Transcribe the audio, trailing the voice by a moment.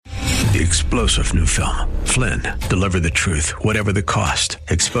The explosive new film, Flynn, deliver the truth, whatever the cost,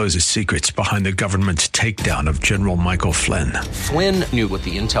 exposes secrets behind the government's takedown of General Michael Flynn. Flynn knew what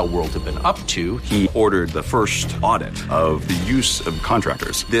the intel world had been up to. He ordered the first audit of the use of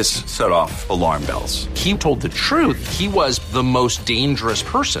contractors. This set off alarm bells. He told the truth. He was the most dangerous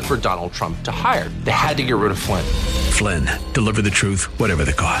person for Donald Trump to hire. They had to get rid of Flynn. Flynn, deliver the truth, whatever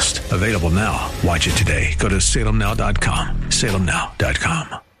the cost. Available now. Watch it today. Go to salemnow.com.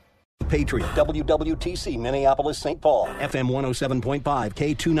 salemnow.com. Patriot, WWTC, Minneapolis, St. Paul, FM 107.5,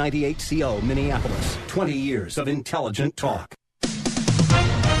 K298CO, Minneapolis. 20 years of intelligent talk.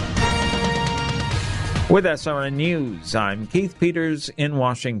 With SRN News, I'm Keith Peters in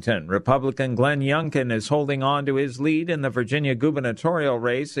Washington. Republican Glenn Youngkin is holding on to his lead in the Virginia gubernatorial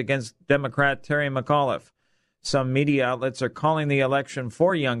race against Democrat Terry McAuliffe. Some media outlets are calling the election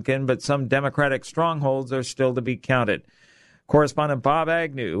for Youngkin, but some Democratic strongholds are still to be counted. Correspondent Bob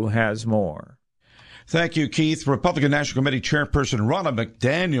Agnew has more. Thank you, Keith. Republican National Committee Chairperson Ronna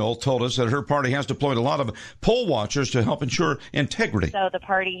McDaniel told us that her party has deployed a lot of poll watchers to help ensure integrity. So the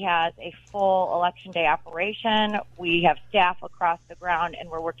party has a full Election Day operation. We have staff across the ground, and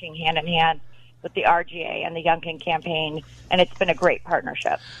we're working hand in hand with the RGA and the Youngkin campaign, and it's been a great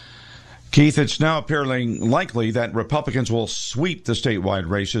partnership. Keith, it's now appearing likely that Republicans will sweep the statewide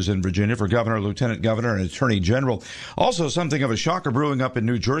races in Virginia for governor, lieutenant governor, and attorney general. Also, something of a shocker brewing up in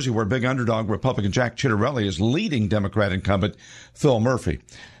New Jersey, where big underdog Republican Jack Ciattarelli is leading Democrat incumbent Phil Murphy.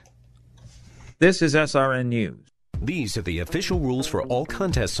 This is SRN News. These are the official rules for all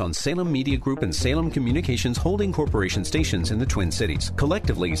contests on Salem Media Group and Salem Communications Holding Corporation stations in the Twin Cities.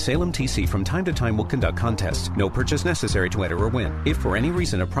 Collectively, Salem TC from time to time will conduct contests. No purchase necessary to enter or win. If for any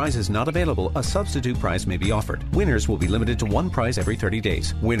reason a prize is not available, a substitute prize may be offered. Winners will be limited to one prize every 30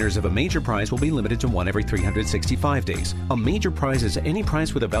 days. Winners of a major prize will be limited to one every 365 days. A major prize is any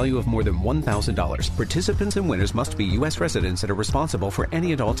prize with a value of more than $1,000. Participants and winners must be U.S. residents and are responsible for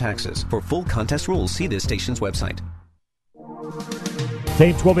any and all taxes. For full contest rules, see this station's website.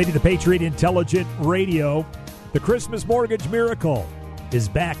 AM 1280 The Patriot Intelligent Radio. The Christmas Mortgage Miracle is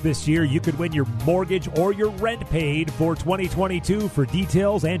back this year. You could win your mortgage or your rent paid for 2022. For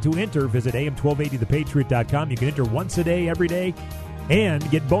details and to enter, visit am1280thepatriot.com. You can enter once a day, every day, and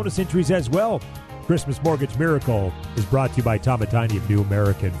get bonus entries as well. Christmas Mortgage Miracle is brought to you by Tomatini of New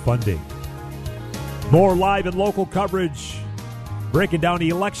American Funding. More live and local coverage, breaking down the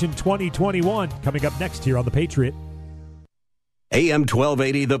election 2021, coming up next here on The Patriot. AM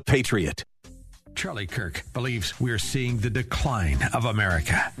 1280, The Patriot. Charlie Kirk believes we're seeing the decline of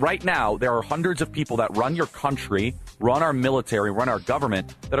America. Right now, there are hundreds of people that run your country, run our military, run our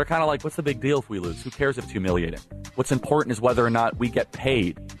government, that are kind of like, what's the big deal if we lose? Who cares if it's humiliating? What's important is whether or not we get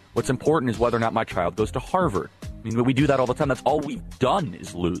paid. What's important is whether or not my child goes to Harvard. I mean, we do that all the time. That's all we've done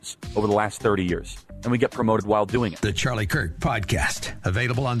is lose over the last 30 years. And we get promoted while doing it. The Charlie Kirk Podcast,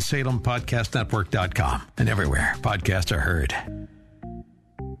 available on SalemPodcastNetwork.com and everywhere podcasts are heard.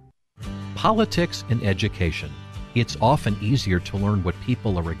 Politics and education. It's often easier to learn what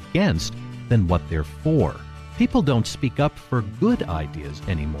people are against than what they're for. People don't speak up for good ideas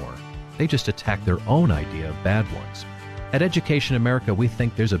anymore. They just attack their own idea of bad ones. At Education America, we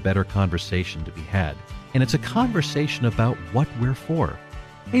think there's a better conversation to be had. And it's a conversation about what we're for.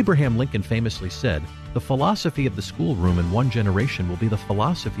 Abraham Lincoln famously said, "The philosophy of the schoolroom in one generation will be the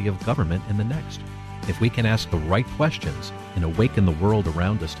philosophy of government in the next." If we can ask the right questions and awaken the world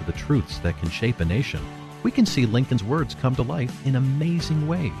around us to the truths that can shape a nation, we can see Lincoln's words come to life in amazing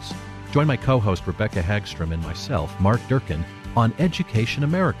ways. Join my co-host Rebecca Hagstrom and myself, Mark Durkin, on Education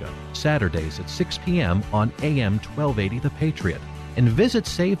America, Saturdays at 6 p.m. on AM 1280 The Patriot. And visit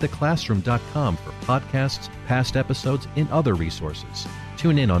SaveTheClassroom.com for podcasts, past episodes, and other resources.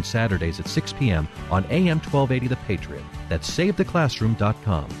 Tune in on Saturdays at 6 p.m. on AM 1280 The Patriot. That's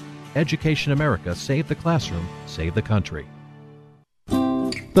SaveTheClassroom.com. Education America, save the classroom, save the country.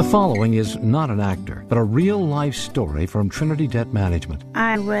 The following is not an actor, but a real-life story from Trinity Debt Management.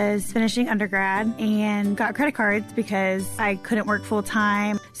 I was finishing undergrad and got credit cards because I couldn't work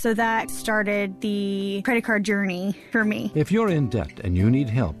full-time. So that started the credit card journey for me. If you're in debt and you need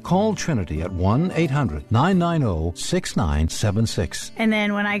help, call Trinity at 1-800-990-6976. And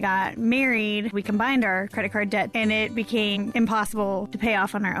then when I got married, we combined our credit card debt, and it became impossible to pay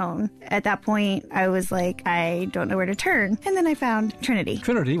off on our own. At that point, I was like, I don't know where to turn. And then I found Trinity.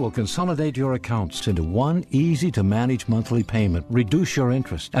 Trinity will consolidate your accounts into one easy-to-manage monthly payment, reduce your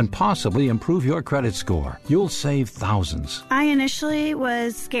interest, and possibly improve your credit score. You'll save thousands. I initially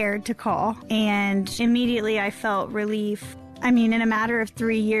was scared to call, and immediately I felt relief I mean, in a matter of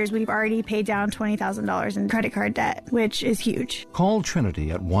 3 years, we've already paid down $20,000 in credit card debt, which is huge. Call Trinity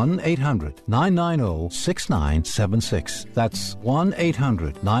at 1-800-990-6976. That's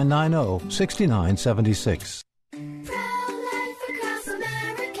 1-800-990-6976.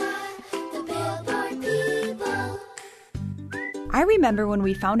 I remember when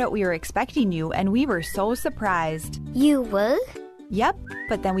we found out we were expecting you, and we were so surprised. You were? Yep,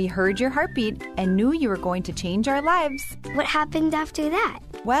 but then we heard your heartbeat and knew you were going to change our lives. What happened after that?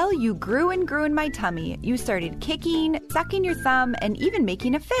 Well, you grew and grew in my tummy. You started kicking, sucking your thumb, and even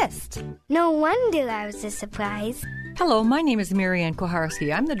making a fist. No wonder I was a surprise. Hello, my name is Marianne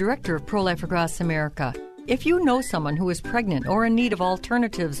Koharski. I'm the director of Pro-Life Across America. If you know someone who is pregnant or in need of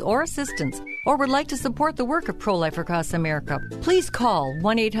alternatives or assistance, or would like to support the work of Pro-Life Across America, please call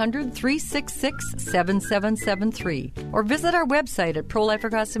 1-800-366-7773 or visit our website at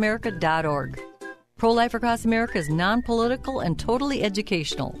prolifeacrossamerica.org. Pro-Life Across America is non-political and totally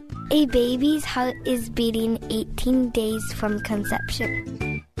educational. A baby's heart is beating 18 days from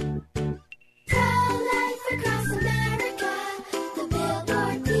conception.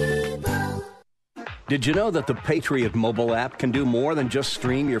 Did you know that the Patriot mobile app can do more than just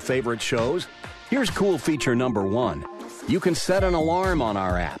stream your favorite shows? Here's cool feature number 1. You can set an alarm on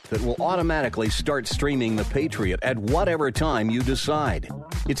our app that will automatically start streaming the Patriot at whatever time you decide.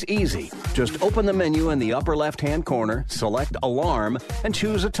 It's easy. Just open the menu in the upper left-hand corner, select Alarm, and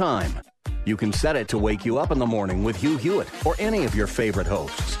choose a time. You can set it to wake you up in the morning with Hugh Hewitt or any of your favorite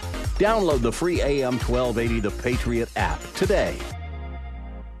hosts. Download the free AM 1280 The Patriot app today.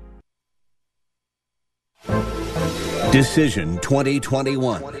 Decision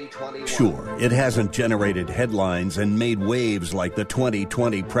 2021. Sure, it hasn't generated headlines and made waves like the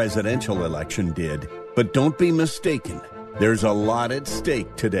 2020 presidential election did. But don't be mistaken. There's a lot at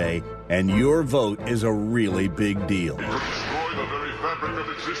stake today, and your vote is a really big deal. Destroy the very fabric of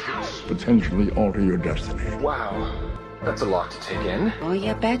existence. Potentially alter your destiny. Wow. That's a lot to take in. Oh,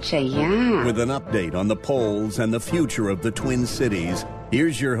 you betcha, yeah. With an update on the polls and the future of the Twin Cities,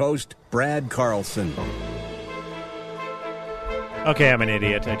 here's your host, Brad Carlson. Okay, I'm an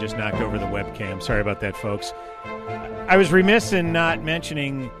idiot. I just knocked over the webcam. Sorry about that, folks. I was remiss in not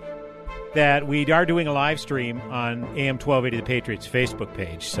mentioning that we are doing a live stream on AM 1280 The Patriots Facebook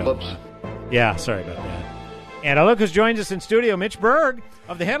page. So, yeah, sorry about that. And look who's joins us in studio, Mitch Berg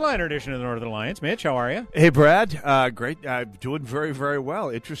of the Headliner edition of the Northern Alliance. Mitch, how are you? Hey, Brad. Great. Doing very, very well.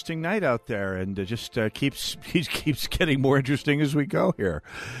 Interesting night out there, and just keeps getting more interesting as we go here.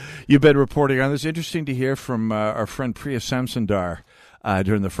 You've been reporting on this. Interesting to hear from our friend Priya Samsundar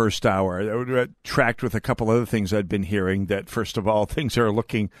during the first hour. Tracked with a couple other things I'd been hearing. That first of all, things are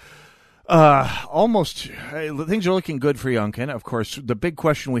looking things are looking good for Youngkin. Of course, the big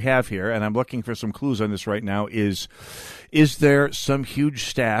question we have here, and I'm looking for some clues on this right now, is there some huge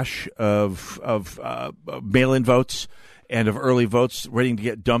stash of mail-in votes and of early votes waiting to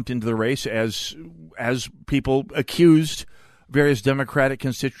get dumped into the race as people accused various Democratic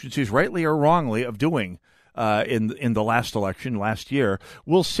constituencies, rightly or wrongly, of doing in the last election last year?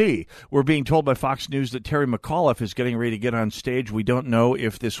 We'll see. We're being told by Fox News that Terry McAuliffe is getting ready to get on stage. We don't know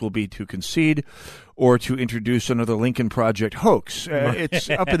if this will be to concede or to introduce another Lincoln Project hoax. It's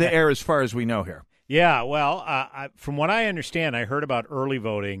up in the air as far as we know here. Yeah, well, from what I understand, I heard about early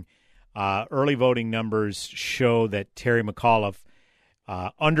voting. Early voting numbers show that Terry McAuliffe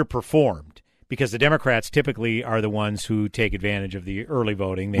underperformed because the Democrats typically are the ones who take advantage of the early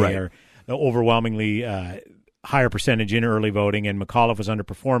voting. They are overwhelmingly higher percentage in early voting, and McAuliffe was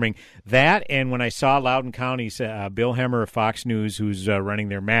underperforming that. And when I saw Loudoun County's Bill Hemmer of Fox News, who's running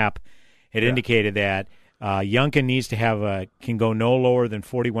their map, had indicated that Youngkin needs to can go no lower than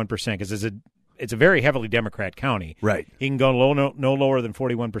 41% because it's a very heavily Democrat county. Right. He can go no lower than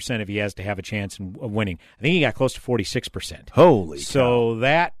 41% if he has to have a chance of winning. I think he got close to 46%. Holy cow. So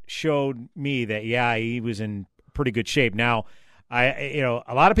that showed me that, he was in pretty good shape. Now, a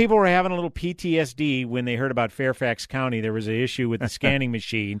lot of people were having a little PTSD when they heard about Fairfax County. There was an issue with the scanning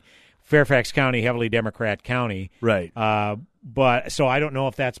machine. Fairfax County, heavily Democrat county. Right. But so I don't know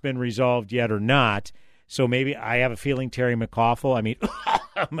if that's been resolved yet or not. So maybe I have a feeling Terry McAuliffe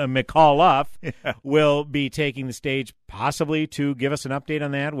will be taking the stage possibly to give us an update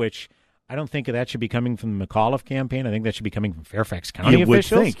on that, which I don't think that should be coming from the McAuliffe campaign. I think that should be coming from Fairfax County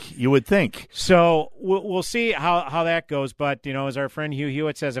officials. You would think. So we'll see how that goes. But, as our friend Hugh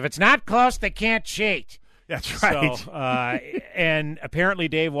Hewitt says, if it's not close, they can't cheat. That's right. So, and apparently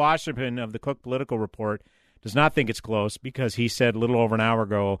Dave Wasserman of the Cook Political Report does not think it's close because he said a little over an hour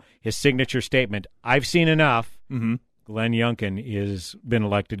ago, his signature statement, I've seen enough. Mm-hmm. Glenn Youngkin has been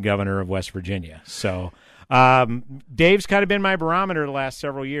elected governor of West Virginia. So Dave's kind of been my barometer the last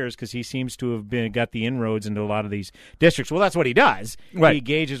several years because he seems to have got the inroads into a lot of these districts. Well, that's what he does. Right. He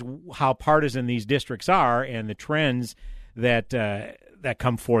gauges how partisan these districts are and the trends that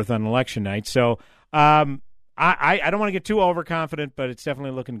come forth on election night. So I don't want to get too overconfident, but it's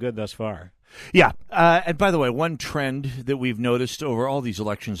definitely looking good thus far. Yeah. And by the way, one trend that we've noticed over all these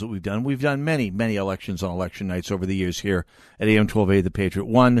elections that we've done many, many elections on election nights over the years here at AM 1280 The Patriot.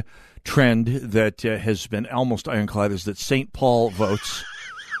 One trend that has been almost ironclad is that St. Paul votes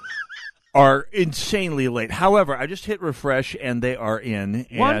are insanely late. However, I just hit refresh and they are in.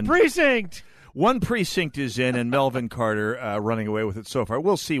 One precinct! One precinct is in, and Melvin Carter running away with it so far.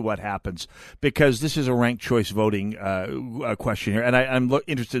 We'll see what happens, because this is a ranked choice voting question here, and I'm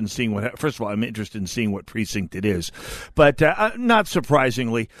interested in seeing what. First of all, I'm interested in seeing what precinct it is, but not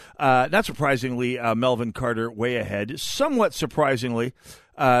surprisingly, Melvin Carter way ahead. Somewhat surprisingly,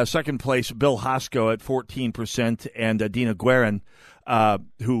 second place Bill Hosko at 14%, and Dina Guerin,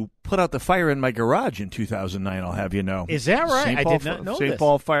 who put out the fire in my garage in 2009, I'll have you know. Is that right? I did not know St.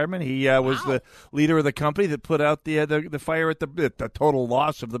 Paul fireman. He was the leader of the company that put out the fire at the total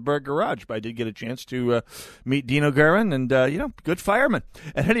loss of the Berg garage. But I did get a chance to meet Dino Guerin, and good fireman.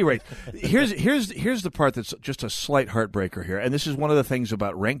 At any rate, here's the part that's just a slight heartbreaker here, and this is one of the things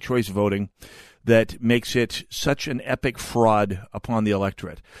about ranked choice voting that makes it such an epic fraud upon the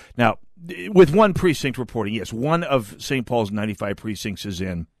electorate. Now, with one precinct reporting, yes, one of St. Paul's 95 precincts is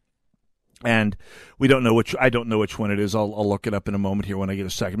in, and we don't know which. I don't know which one it is. I'll look it up in a moment here when I get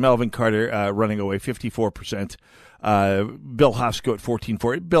a second. Melvin Carter running away 54%. Bill Hosko at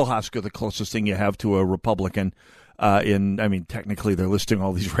 14.4. Bill Hosko, the closest thing you have to a Republican. Technically they're listing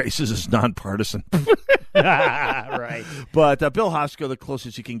all these races as nonpartisan. Right. But Bill Hosko, the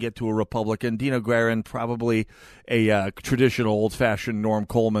closest you can get to a Republican. Dino Guerin, probably a traditional old-fashioned Norm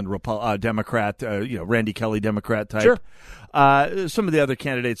Coleman Democrat, Randy Kelly Democrat type. Sure. Some of the other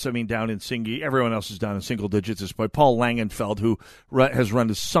candidates, down in everyone else is down in single digits at this point. Paul Langenfeld, who has run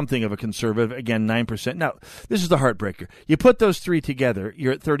as something of a conservative, again, 9%. Now, this is the heartbreaker. You put those three together,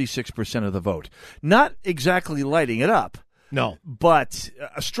 you're at 36% of the vote. Not exactly lighting it up. No, but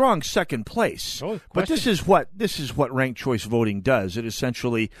a strong second place. But this is what ranked choice voting does. It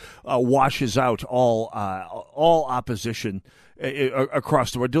essentially washes out all opposition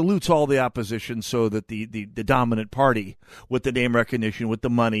across the board, dilutes all the opposition, so that the dominant party, with the name recognition, with the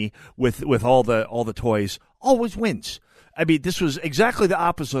money, with all the toys, always wins. This was exactly the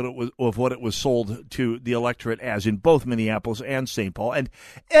opposite of what it was sold to the electorate as in both Minneapolis and St. Paul, and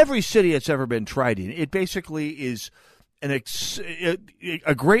every city it's ever been tried in. It basically is a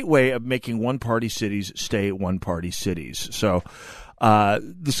great way of making one-party cities stay one-party cities. So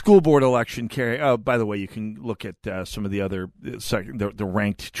the school board election by the way, you can look at some of the other the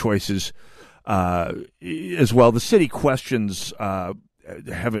ranked choices as well. The city questions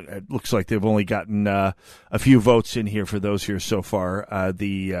it looks like they've only gotten a few votes in here for those here so far.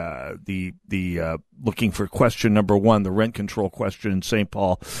 The looking for question number one, the rent control question in St.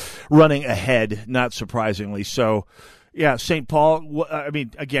 Paul, running ahead, not surprisingly. So, yeah, St. Paul,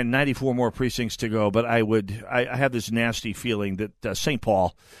 again, 94 more precincts to go, but I have this nasty feeling that St.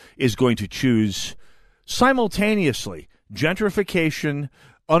 Paul is going to choose simultaneously gentrification,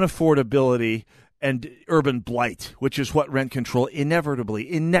 unaffordability, and urban blight, which is what rent control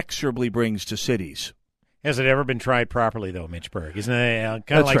inexorably brings to cities. Has it ever been tried properly, though, Mitch Berg? Isn't it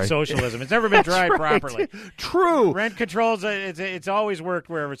kind of like socialism? It's never been tried properly. True. Rent controls, it's always worked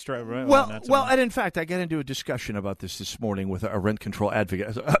wherever it's tried. Well, and in fact, I got into a discussion about this morning with a rent control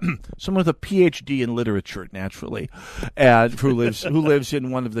advocate, someone with a PhD in literature, naturally, who lives in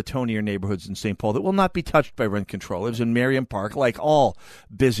one of the tonier neighborhoods in St. Paul that will not be touched by rent control. Lives in Merriam Park, like all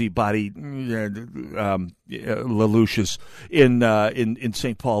busybody Lelouches in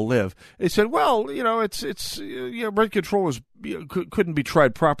St. Paul live. They said, well, rent control couldn't be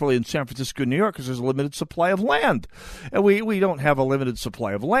tried properly in San Francisco, New York, because there's a limited supply of land, and we don't have a limited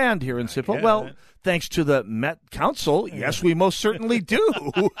supply of land here in St. Paul. Well, thanks to the Met Council, yes, we most certainly do.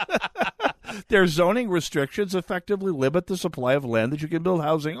 Their zoning restrictions effectively limit the supply of land that you can build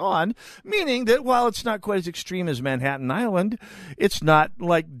housing on, meaning that while it's not quite as extreme as Manhattan Island, it's not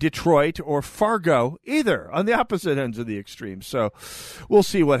like Detroit or Fargo either, on the opposite ends of the extreme. So we'll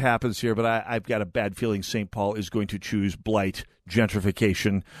see what happens here, but I've got a bad feeling St. Paul is going to choose blight,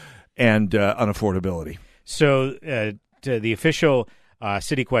 gentrification, and unaffordability. So the official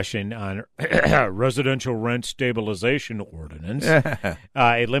city question on residential rent stabilization ordinance.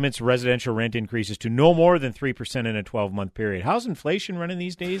 It limits residential rent increases to no more than 3% in a 12-month period. How's inflation running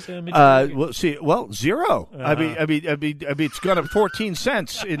these days? Zero. I mean, it's gone up 14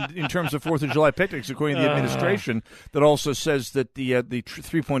 cents in terms of 4th of July picnics, according to the administration. That also says that the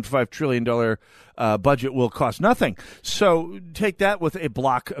 $3.5 trillion budget will cost nothing. So take that with a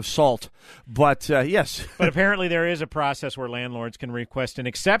block of salt. But yes, but apparently there is a process where landlords can request an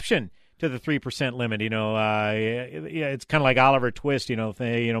exception to the 3% limit. It's kind of like Oliver Twist.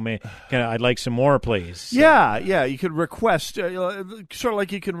 I'd like some more, please. So. Yeah. You could request, sort of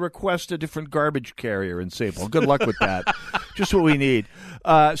like you can request a different garbage carrier in Sable. Good luck with that. Just what we need.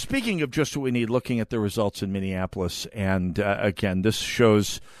 Speaking of just what we need, looking at the results in Minneapolis, and again, this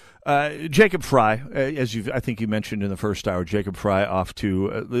shows. Jacob Fry, I think you mentioned in the first hour, Jacob Fry off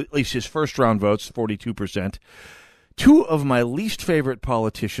to at least his first round votes, 42%. Two of my least favorite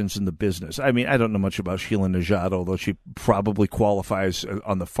politicians in the business. I mean, I don't know much about Sheila Najad, although she probably qualifies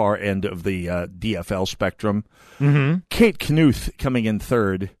on the far end of the DFL spectrum. Mm-hmm. Kate Knuth coming in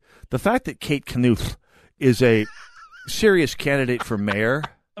third. The fact that Kate Knuth is a serious candidate for mayor,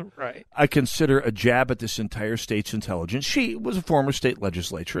 right, I consider a jab at this entire state's intelligence. She was a former state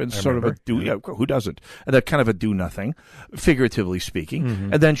legislator and who doesn't? And that kind of a do-nothing, figuratively speaking.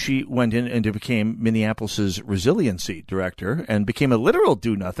 Mm-hmm. And then she went in and became Minneapolis's resiliency director and became a literal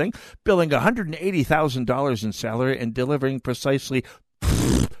do-nothing, billing $180,000 in salary and delivering precisely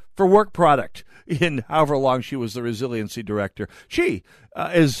for work product in however long she was the resiliency director. She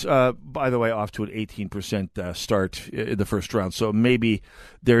is, by the way, off to an 18% start in the first round. So maybe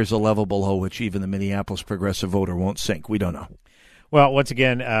there's a level below which even the Minneapolis progressive voter won't sink. We don't know. Well, once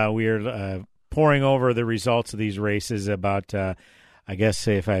again, we are poring over the results of these races. About, I guess,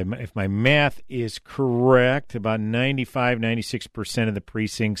 if my math is correct, about 96% of the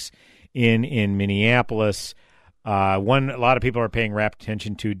precincts in Minneapolis. A lot of people are paying rapt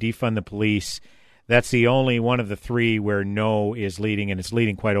attention to defund the police. That's the only one of the three where no is leading, and it's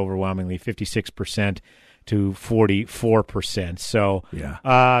leading quite overwhelmingly, 56% to 44%. So,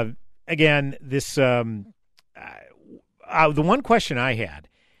 again, this the one question I had,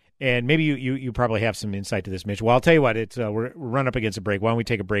 and maybe you probably have some insight to this, Mitch. Well, I'll tell you what, it's we're run up against a break. Why don't we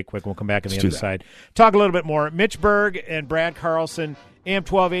take a break quick? We'll come back on the other side. Talk a little bit more. Mitch Berg and Brad Carlson, AM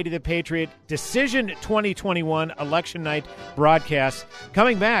 1280 The Patriot, Decision 2021 Election Night broadcast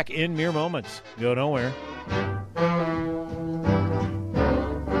coming back in mere moments. Go nowhere.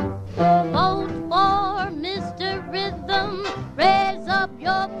 Vote for Mr. Rhythm, raise up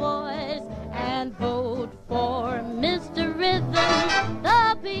your voice, and vote for Mr. Rhythm,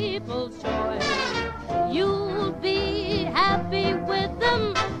 the people's choice. You'll be happy with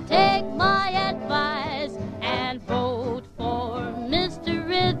them. Take my advice and vote for Mr.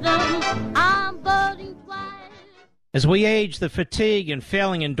 Rhythm. I'm voting twice. As we age, the fatigue and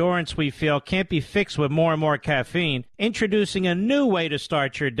failing endurance we feel can't be fixed with more and more caffeine. Introducing a new way to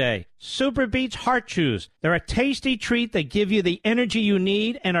start your day. Super Beets Heart Chews. They're a tasty treat that give you the energy you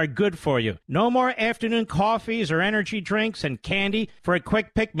need and are good for you. No more afternoon coffees or energy drinks and candy for a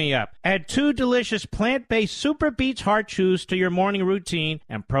quick pick-me-up. Add 2 delicious plant-based Super Beets Heart Chews to your morning routine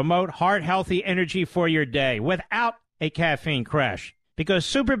and promote heart-healthy energy for your day without a caffeine crash. Because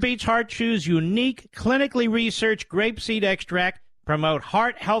Super Beets Heart Chews' unique, clinically researched grapeseed extract promote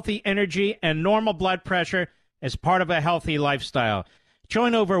heart-healthy energy and normal blood pressure as part of a healthy lifestyle.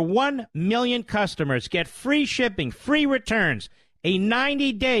 Join over 1 million customers. Get free shipping, free returns, a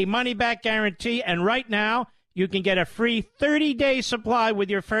 90-day money-back guarantee, and right now you can get a free 30-day supply with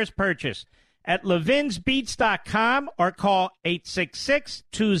your first purchase at levinsbeats.com or call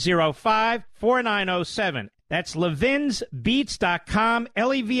 866-205-4907. That's levinsbeats.com,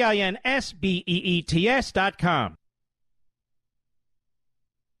 LEVINSBEETS.com.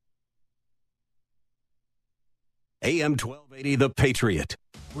 AM 1280, The Patriot.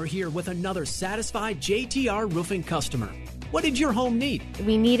 We're here with another satisfied JTR Roofing customer. What did your home need?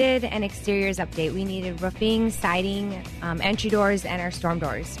 We needed an exteriors update. We needed roofing, siding, entry doors, and our storm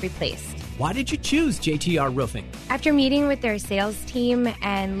doors replaced. Why did you choose JTR Roofing? After meeting with their sales team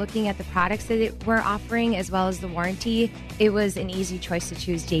and looking at the products that we're offering as well as the warranty, it was an easy choice to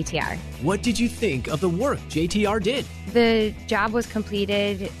choose JTR. What did you think of the work JTR did? The job was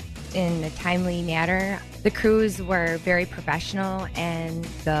completed in a timely manner. The crews were very professional and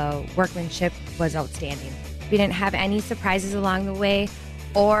the workmanship was outstanding. We didn't have any surprises along the way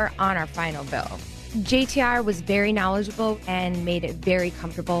or on our final bill. JTR was very knowledgeable and made it very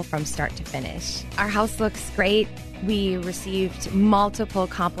comfortable from start to finish. Our house looks great. We received multiple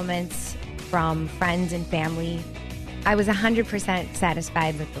compliments from friends and family. I was 100%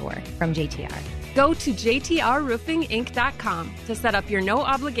 satisfied with the work from JTR. Go to jtrroofinginc.com to set up your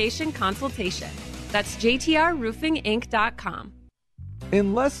no-obligation consultation. That's jtrroofinginc.com.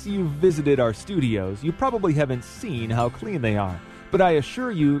 Unless you've visited our studios, you probably haven't seen how clean they are. But I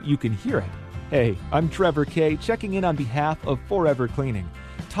assure you, you can hear it. Hey, I'm Trevor Kay, checking in on behalf of Forever Cleaning.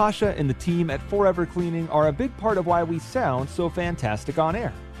 Tasha and the team at Forever Cleaning are a big part of why we sound so fantastic on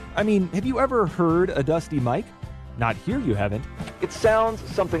air. I mean, have you ever heard a dusty mic? Not here, you haven't. It sounds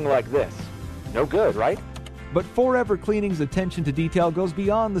something like this. No good, right? But Forever Cleaning's attention to detail goes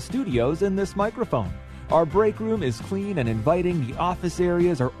beyond the studios and this microphone. Our break room is clean and inviting, the office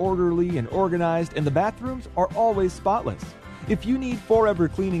areas are orderly and organized, and the bathrooms are always spotless. If you need Forever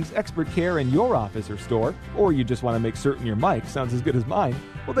Cleaning's expert care in your office or store, or you just want to make certain your mic sounds as good as mine,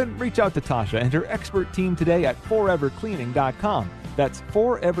 well then reach out to Tasha and her expert team today at forevercleaning.com. That's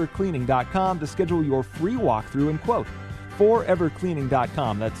forevercleaning.com to schedule your free walkthrough and quote.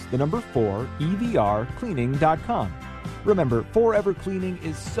 Forevercleaning.com. That's the number 4, EVR, cleaning.com. Remember, Forever Cleaning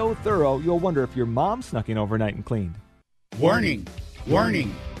is so thorough, you'll wonder if your mom snuck in overnight and cleaned. Warning,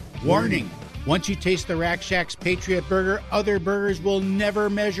 warning, warning. Once you taste the Rack Shack's Patriot Burger, other burgers will never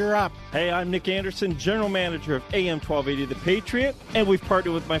measure up. Hey, I'm Nick Anderson, General Manager of AM 1280 The Patriot, and we've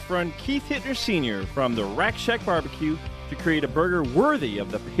partnered with my friend Keith Hittner Sr. from the Rack Shack Barbecue to create a burger worthy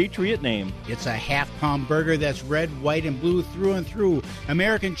of the Patriot name. It's a half-pound burger that's red, white, and blue through and through,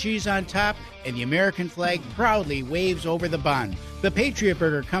 American cheese on top, and the American flag proudly waves over the bun. The Patriot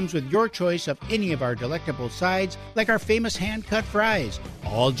Burger comes with your choice of any of our delectable sides, like our famous hand-cut fries,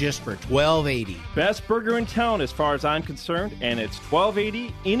 all just for $12.80. Best burger in town as far as I'm concerned, and it's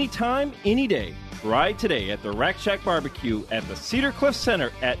 $12.80 anytime, any day. Try today at the Rack Shack Barbecue at the Cedar Cliff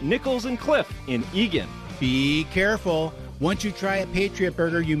Center at Nichols and Cliff in Eagan. Be careful. Once you try a Patriot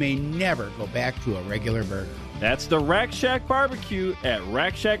Burger, you may never go back to a regular burger. That's the Rack Shack Barbecue at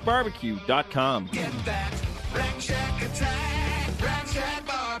RackShackBarbecue.com. Get that Rack Shack attack, Rack Shack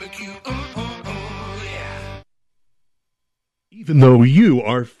Barbecue. Yeah. Even though you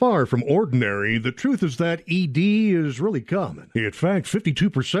are far from ordinary, the truth is that ED is really common. In fact,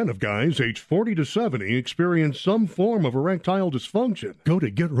 52% of guys aged 40 to 70 experience some form of erectile dysfunction. Go to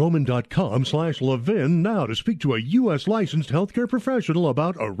GetRoman.com/Levin now to speak to a U.S. licensed healthcare professional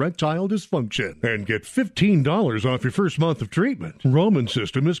about erectile dysfunction and get $15 off your first month of treatment. Roman's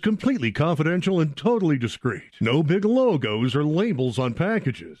system is completely confidential and totally discreet. No big logos or labels on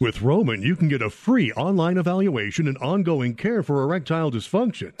packages. With Roman, you can get a free online evaluation and ongoing care for erectile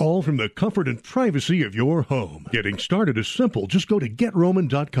dysfunction, all from the comfort and privacy of your home. Getting started is simple. Just go to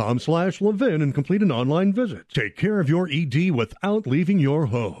GetRoman.com/Levin and complete an online visit. Take care of your ED without leaving your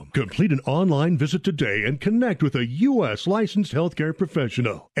home. Complete an online visit today and connect with a U.S. licensed healthcare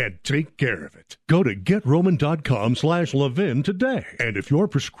professional and take care of it. Go to GetRoman.com/Levin today. And if you're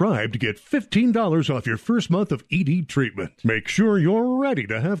prescribed, get $15 off your first month of ED treatment. Make sure you're ready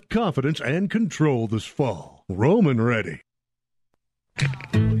to have confidence and control this fall. Roman ready. I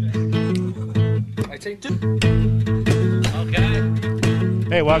take 2. Okay.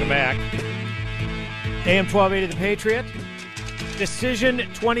 Hey, welcome back. AM 1280 The Patriot. Decision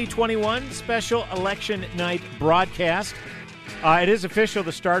 2021 special election night broadcast. It is official.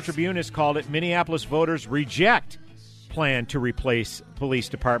 The Star Tribune has called it Minneapolis voters reject plan to replace police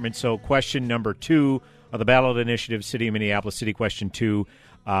department. So question number 2 of the ballot initiative, City of Minneapolis, City Question 2,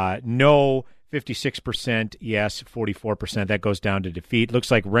 no. 56%, yes, 44%. That goes down to defeat.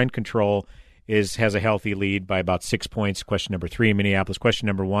 Looks like rent control has a healthy lead by about 6 points. Question number 3 in Minneapolis. Question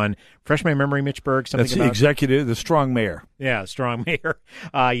number 1. Refresh my memory, Mitch Berg. That's the executive, the strong mayor. Yeah, the strong mayor.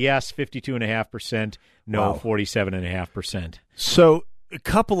 Yes, 52.5%. No, wow. 47.5%. So a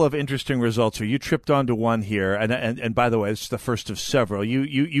couple of interesting results here. You tripped onto one here, and by the way, this is the first of several.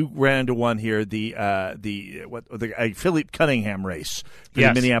 You ran into one here, the Philippe Cunningham race for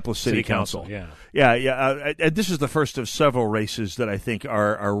the Minneapolis City Council. Yeah. And this is the first of several races that I think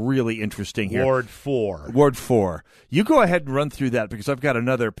are really interesting here. Ward 4. You go ahead and run through that because I've got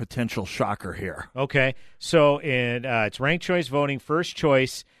another potential shocker here. Okay, so it's ranked choice voting. First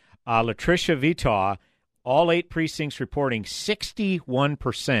choice, Latricia Vitaw. All 8 precincts reporting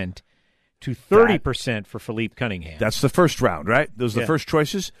 61% to 30% for Philippe Cunningham. That's the first round, right? Those are the first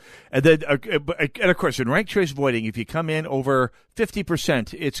choices. And then, and of course, in ranked choice voting, if you come in over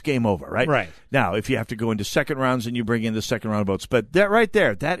 50%, it's game over, right? Right. Now, if you have to go into second rounds, and you bring in the second round votes. But that right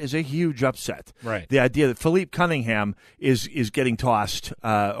there, that is a huge upset. Right. The idea that Philippe Cunningham is getting tossed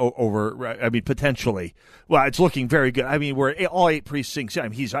over, I mean, potentially. Well, it's looking very good. I mean, we're all 8 precincts. I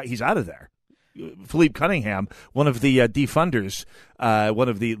mean, he's out of there. Philippe Cunningham, one of the defunders, one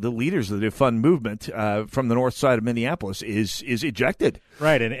of the leaders of the defund movement from the north side of Minneapolis, is ejected.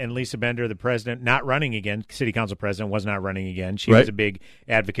 Right, and Lisa Bender, the president, not running again, city council president, was not running again. She was a big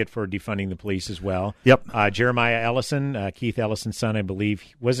advocate for defunding the police as well. Yep. Jeremiah Ellison, Keith Ellison's son, I believe,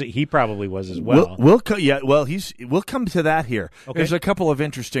 he probably was as well. We'll come to that here. Okay. There's a couple of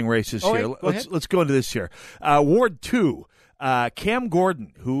interesting races here. Right, Let's go into this here. Ward 2. Cam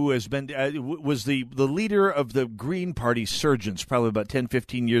Gordon, who has been was the leader of the Green Party surgents probably about 10,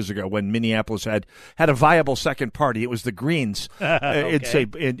 15 years ago when Minneapolis had a viable second party. It was the Greens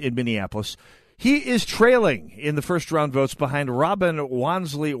in Minneapolis. He is trailing in the first-round votes behind Robin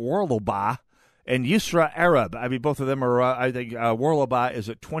Wansley Warlobah and Yusra Arab. I mean, both of them are, I think, Warlobah is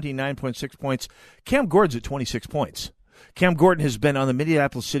at 29.6 points. Cam Gordon's at 26 points. Cam Gordon has been on the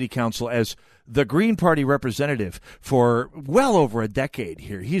Minneapolis City Council as the Green Party representative for well over a decade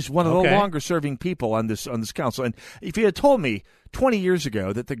here. He's one of the longer-serving people on this council. And if you had told me 20 years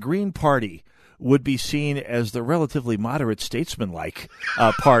ago that the Green Party would be seen as the relatively moderate statesman-like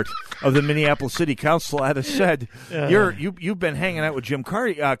part of the Minneapolis City Council, I'd have said, you've been hanging out with Jim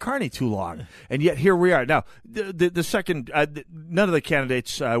Carney too long. And yet here we are. Now, the second, none of the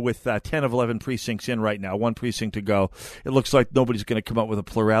candidates with 10 of 11 precincts in right now, one precinct to go, it looks like nobody's going to come up with a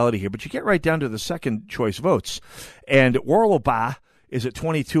plurality here. But you get right down to the second choice votes. And Warlobah is at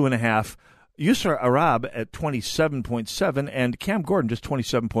 22.5%. Yusra Arab at 27.7%, and Cam Gordon just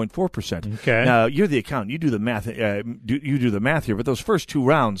 27.4%. Okay. Now you're the accountant. You do the math. You do the math here. But those first two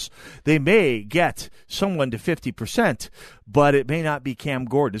rounds, they may get someone to 50%, but it may not be Cam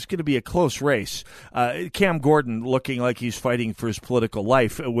Gordon. It's going to be a close race. Cam Gordon looking like he's fighting for his political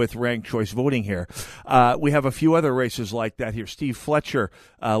life with ranked choice voting here. We have a few other races like that here. Steve Fletcher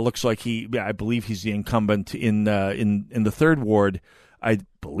looks like I believe he's the incumbent in the third ward. I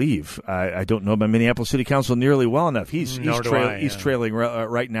believe. I don't know my Minneapolis City Council nearly well enough. He's trailing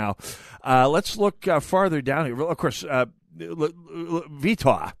right now. Let's look farther down here. Of course,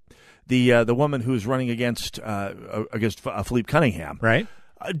 Vita, the woman who's running against Philippe Cunningham, right?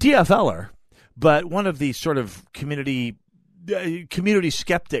 DFLer, but one of the sort of community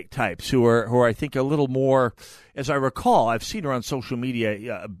skeptic types who are I think a little more, as I recall, I've seen her on social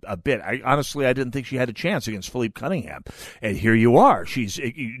media a bit. I didn't think she had a chance against Philippe Cunningham, and here you are.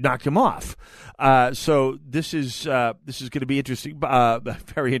 You knocked him off. So this is going to be interesting,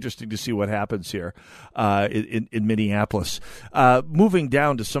 very interesting to see what happens here in Minneapolis. Moving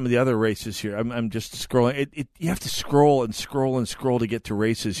down to some of the other races here, I'm just scrolling. You have to scroll and scroll and scroll to get to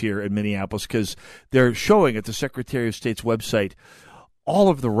races here in Minneapolis because they're showing at the Secretary of State's website all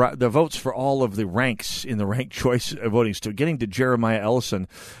of the votes for all of the ranks in the ranked choice voting. So getting to Jeremiah Ellison,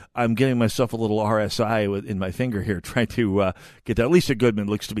 I'm getting myself a little RSI in my finger here, trying to get that. Lisa Goodman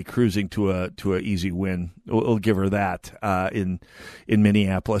looks to be cruising to a easy win. We'll give her that in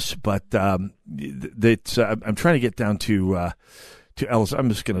Minneapolis. But I'm trying to get down to Ellison. I'm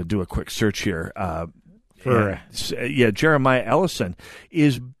just going to do a quick search here. Jeremiah Ellison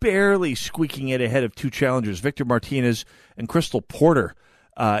is barely squeaking it ahead of two challengers, Victor Martinez and Crystal Porter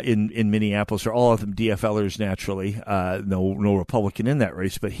in Minneapolis. Are all of them DFLers naturally. No Republican in that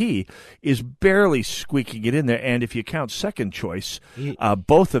race, but he is barely squeaking it in there. And if you count second choice,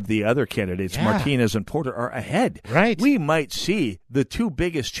 both of the other candidates, Martinez and Porter, are ahead. Right. We might see the two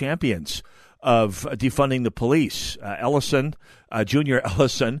biggest champions of defunding the police, Ellison, Junior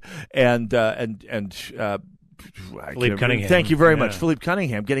Ellison, and Philippe Cunningham. Thank you very much, Philippe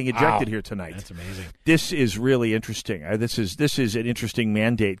Cunningham, getting ejected here tonight. That's amazing. This is really interesting. This is an interesting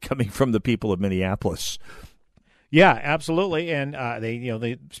mandate coming from the people of Minneapolis. Yeah, absolutely, and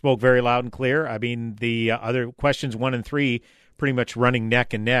they spoke very loud and clear. I mean, the other questions 1 and 3 pretty much running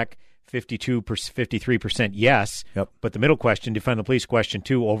neck and neck. 53% yes. Yep. But the middle question, defund the police question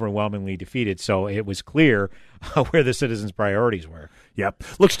 2, overwhelmingly defeated. So it was clear where the citizens' priorities were. Yep.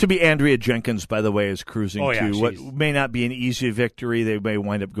 Looks to be Andrea Jenkins, by the way, is cruising to what she's... may not be an easy victory. They may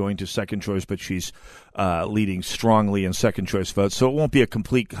wind up going to second choice, but she's leading strongly in second choice votes. So it won't be a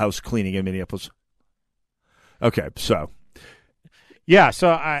complete house cleaning in Minneapolis. Okay, so... Yeah, so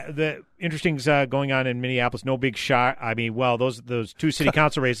the interesting going on in Minneapolis. No big shock. I mean, well, those two city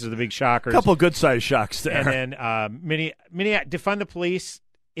council races are the big shockers. A couple good-sized shocks there. And then defund the police.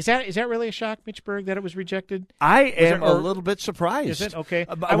 Is that really a shock, Mitch Berg, that it was rejected? I am a little bit surprised. Is it? Okay.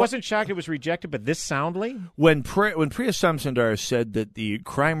 I wasn't shocked it was rejected, but this soundly? When Priya Samsundar said that the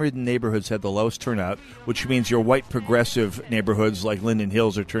crime-ridden neighborhoods had the lowest turnout, which means your white progressive neighborhoods like Linden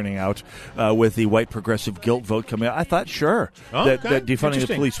Hills are turning out with the white progressive guilt vote coming out, I thought, that defunding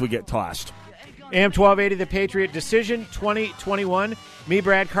the police would get tossed. AM 1280, The Patriot Decision 2021. Me,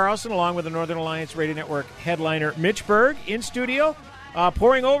 Brad Carlson, along with the Northern Alliance Radio Network headliner Mitch Berg in studio,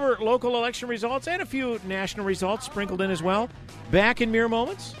 pouring over local election results and a few national results sprinkled in as well. Back in mere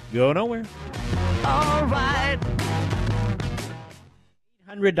moments. Go nowhere. All right.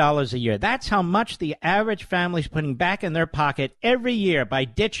 $100 a year. That's how much the average family's putting back in their pocket every year by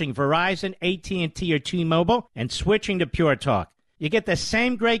ditching Verizon, AT&T, or T-Mobile and switching to Pure Talk. You get the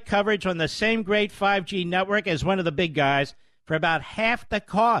same great coverage on the same great 5G network as one of the big guys for about half the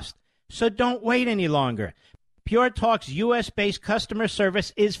cost. So don't wait any longer. Pure Talk's U.S.-based customer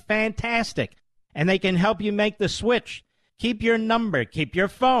service is fantastic, and they can help you make the switch. Keep your number, keep your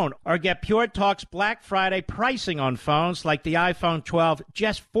phone, or get Pure Talk's Black Friday pricing on phones like the iPhone 12,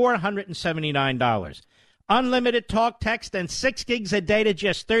 just $479. Unlimited talk, text, and 6 gigs of data,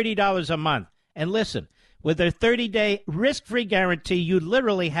 just $30 a month. And listen, with their 30-day risk-free guarantee, you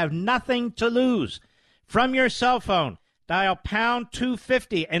literally have nothing to lose. From your cell phone, dial pound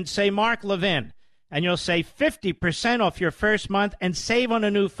 250 and say Mark Levin, and you'll save 50% off your first month and save on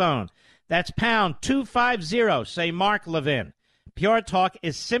a new phone. That's pound 250, say Mark Levin. Pure Talk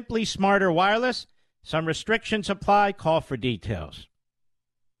is simply smarter wireless. Some restrictions apply. Call for details.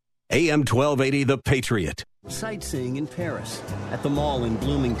 AM 1280, The Patriot. Sightseeing in Paris, at the mall in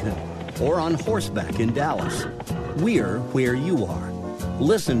Bloomington, or on horseback in Dallas. We're where you are.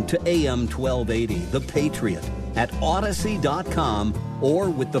 Listen to AM 1280, The Patriot, at Odyssey.com or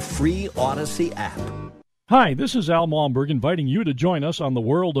with the free Odyssey app. Hi, this is Al Malmberg inviting you to join us on the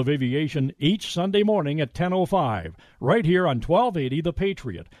World of Aviation each Sunday morning at 10:05, right here on 1280 The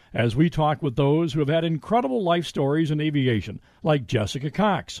Patriot, as we talk with those who have had incredible life stories in aviation, like Jessica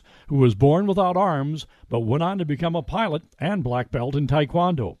Cox, who was born without arms but went on to become a pilot and black belt in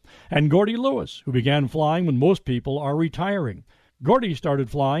Taekwondo, and Gordy Lewis, who began flying when most people are retiring. Gordy started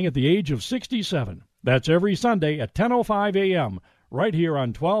flying at the age of 67. That's every Sunday at 10:05 a.m., right here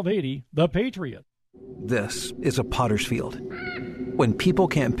on 1280 The Patriot. This is a potter's field. When people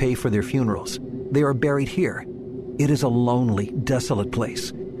can't pay for their funerals, they are buried here. It is a lonely, desolate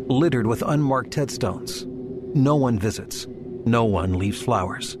place, littered with unmarked headstones. No one visits. No one leaves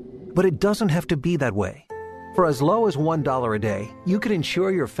flowers. But it doesn't have to be that way. For as low as $1 a day, you can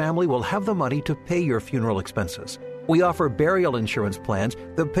ensure your family will have the money to pay your funeral expenses. We offer burial insurance plans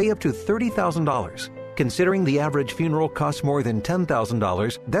that pay up to $30,000. Considering the average funeral costs more than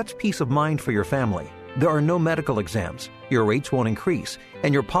 $10,000, that's peace of mind for your family. There are no medical exams, your rates won't increase,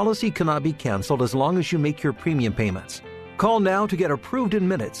 and your policy cannot be canceled as long as you make your premium payments. Call now to get approved in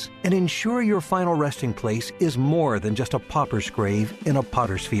minutes and ensure your final resting place is more than just a pauper's grave in a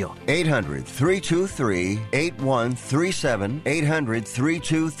potter's field. 800-323-8137.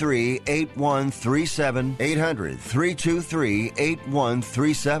 800-323-8137.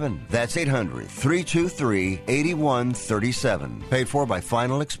 800-323-8137. That's 800-323-8137. Paid for by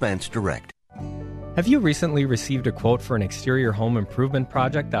Final Expense Direct. Have you recently received a quote for an exterior home improvement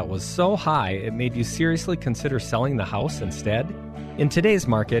project that was so high it made you seriously consider selling the house instead? In today's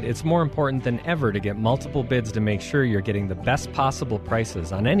market, it's more important than ever to get multiple bids to make sure you're getting the best possible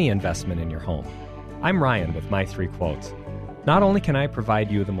prices on any investment in your home. I'm Ryan with My Three Quotes. Not only can I provide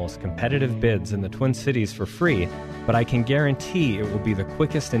you the most competitive bids in the Twin Cities for free, but I can guarantee it will be the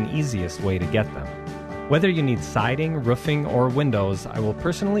quickest and easiest way to get them. Whether you need siding, roofing, or windows, I will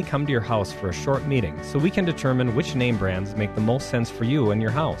personally come to your house for a short meeting so we can determine which name brands make the most sense for you and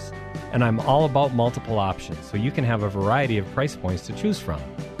your house. And I'm all about multiple options so you can have a variety of price points to choose from.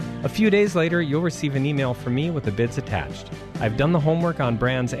 A few days later, you'll receive an email from me with the bids attached. I've done the homework on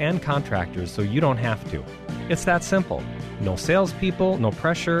brands and contractors so you don't have to. It's that simple. No salespeople, no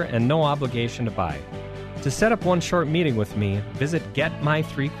pressure, and no obligation to buy. To set up one short meeting with me, visit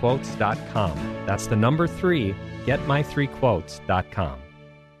GetMy3Quotes.com. That's the number 3, GetMy3Quotes.com.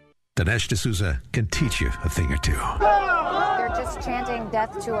 Dinesh D'Souza can teach you a thing or two. They're just chanting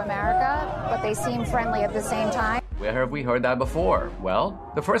death to America, but they seem friendly at the same time. Where have we heard that before?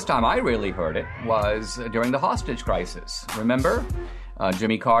 Well, the first time I really heard it was during the hostage crisis. Remember?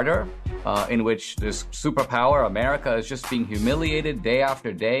 Jimmy Carter, in which this superpower, America, is just being humiliated day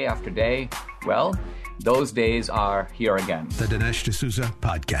after day after day. Well, those days are here again. The Dinesh D'Souza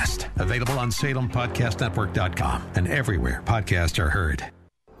Podcast. Available on SalemPodcastNetwork.com and everywhere podcasts are heard.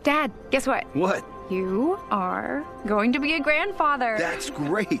 Dad, guess what? What? You are going to be a grandfather. That's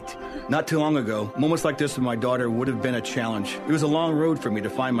great. Not too long ago, moments like this with my daughter would have been a challenge. It was a long road for me to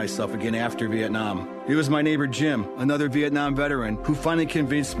find myself again after Vietnam. It was my neighbor Jim, another Vietnam veteran, who finally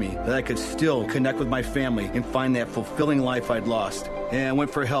convinced me that I could still connect with my family and find that fulfilling life I'd lost. And I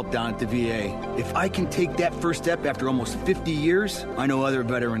went for help down at the VA. If I can take that first step after almost 50 years, I know other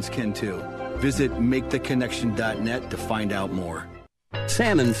veterans can too. Visit maketheconnection.net to find out more.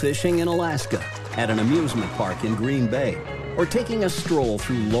 Salmon fishing in Alaska, at an amusement park in Green Bay, or taking a stroll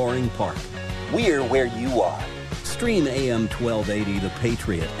through Loring Park. We're where you are. Stream AM 1280 The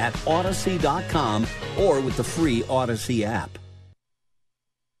Patriot at Odyssey.com or with the free Odyssey app.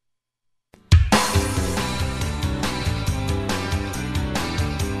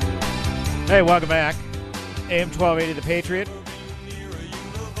 Hey, welcome back. AM 1280 The Patriot.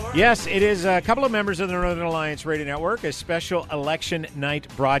 Yes, it is a couple of members of the Northern Alliance Radio Network, a special election night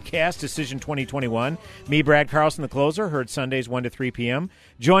broadcast, Decision 2021. Me, Brad Carlson, the closer, heard Sundays 1 to 3 p.m.,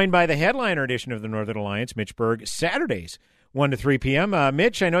 joined by the headliner edition of the Northern Alliance, Mitch Berg, Saturdays 1 to 3 p.m.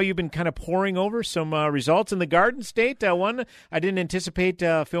 Mitch, I know you've been kind of poring over some results in the Garden State. One, I didn't anticipate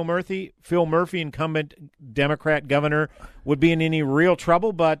Phil Murphy, incumbent Democrat governor, would be in any real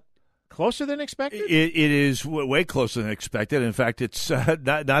trouble, but closer than expected? It is way closer than expected. In fact, it's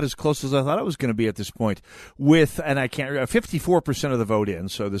not as close as I thought it was going to be at this point. And I can't 54% of the vote in,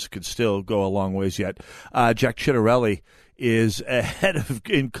 so this could still go a long ways yet. Jack Ciattarelli is ahead of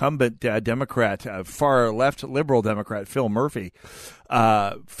incumbent Democrat, far left liberal Democrat Phil Murphy,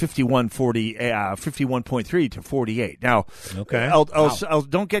 51.3 to 48. Now, okay, I'll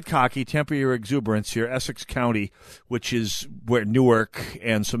don't get cocky. Temper your exuberance here. Essex County, which is where Newark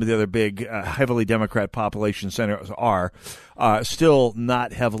and some of the other big, heavily Democrat population centers are, still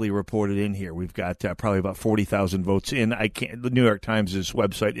not heavily reported in here. We've got probably about 40,000 votes in. The New York Times'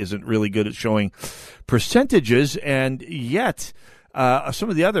 website isn't really good at showing percentages, and yet some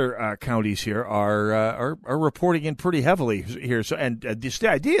of the other counties here are reporting in pretty heavily here. So, and the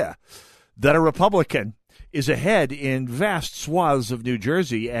idea that a Republican is ahead in vast swaths of New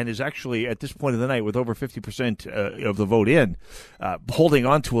Jersey and is actually, at this point of the night, with over 50% of the vote in, holding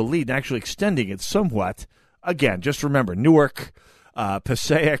on to a lead and actually extending it somewhat. Again, just remember, Newark,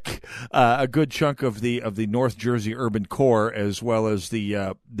 Passaic, a good chunk of the North Jersey urban core, as well as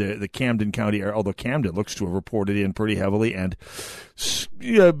the Camden County, although Camden looks to have reported in pretty heavily and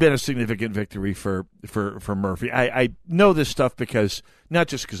been a significant victory for Murphy. I know this stuff because not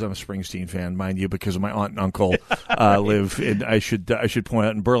just because I'm a Springsteen fan, mind you, because my aunt and uncle live in. I should point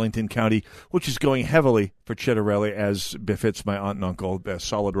out in Burlington County, which is going heavily for Ciattarelli, as befits my aunt and uncle,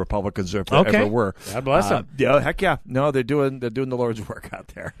 solid Republicans if there ever were. God bless them. Yeah, heck yeah. No, they're doing the Lord's work out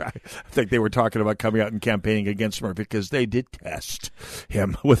there. I think they were talking about coming out and campaigning against Murphy because they detest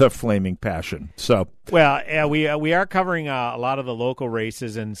him with a flaming passion. So, well, we are covering a lot of the local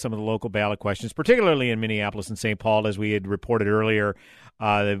races and some of the local ballot questions, particularly in Minneapolis and St. Paul, as we had reported earlier.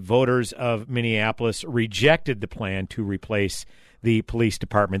 The voters of Minneapolis rejected the plan to replace the police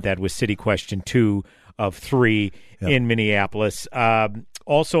department. That was City Question 2 of 3 in Minneapolis.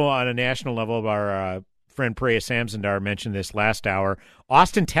 Also, on a national level, our friend Perea Samsondar mentioned this last hour.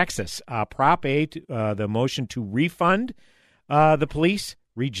 Austin, Texas, Prop 8, the motion to refund the police,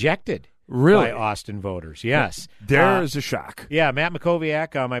 rejected. Really? By Austin voters, yes. There is a shock. Yeah, Matt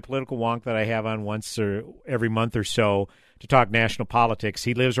Makoviak, my political wonk that I have on once or every month or so to talk national politics.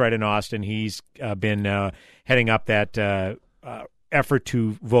 He lives right in Austin. He's been heading up that effort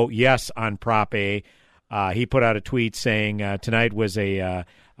to vote yes on Prop A. He put out a tweet saying tonight was a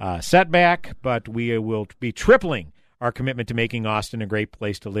setback, but we will be tripling our commitment to making Austin a great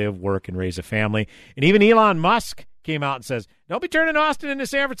place to live, work, and raise a family. And even Elon Musk came out and says, don't be turning Austin into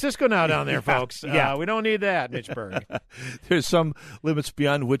San Francisco now down there, folks. We don't need that, Mitch Berg. There's some limits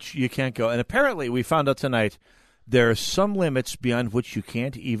beyond which you can't go. And apparently we found out tonight there are some limits beyond which you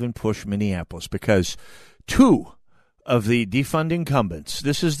can't even push Minneapolis, because 2 of the defund incumbents,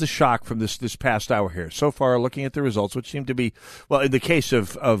 this is the shock from this past hour here. So far, looking at the results, which seem to be, well, in the case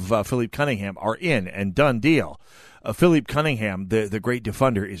of Philippe Cunningham, are in and done deal. Philippe Cunningham, the great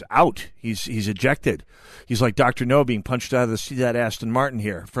defunder, is out. He's ejected. He's like Dr. No being punched out of that Aston Martin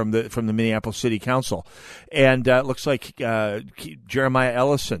here from the Minneapolis City Council. And looks like Jeremiah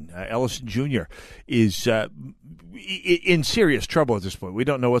Ellison Jr. is in serious trouble at this point. We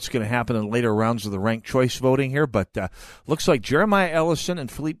don't know what's going to happen in later rounds of the ranked choice voting here, but looks like Jeremiah Ellison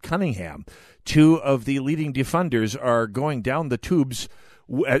and Philippe Cunningham, 2 of the leading defunders, are going down the tubes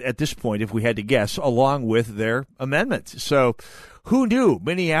at this point, if we had to guess, along with their amendment. So who knew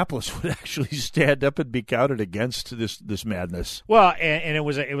Minneapolis would actually stand up and be counted against this madness? Well, and it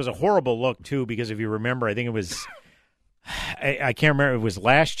was a horrible look, too, because if you remember, I think it was I can't remember, it was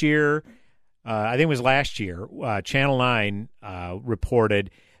last year. I think it was last year, Channel 9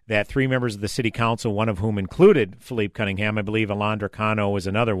 reported that 3 members of the city council, one of whom included Philippe Cunningham, I believe Alondra Cano was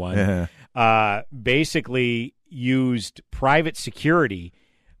another one, basically used private security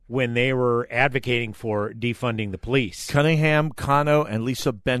when they were advocating for defunding the police. Cunningham, Cano, and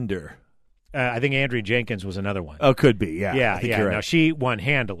Lisa Bender. I think Andrea Jenkins was another one. Oh, could be, yeah. Yeah, I think yeah. you're right. Now, she won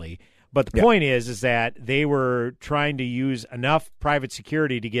handily. But the point is that they were trying to use enough private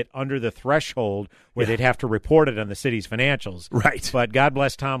security to get under the threshold where they'd have to report it on the city's financials. Right. But God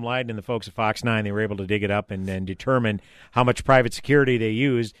bless Tom Lydon and the folks at Fox 9. They were able to dig it up and determine how much private security they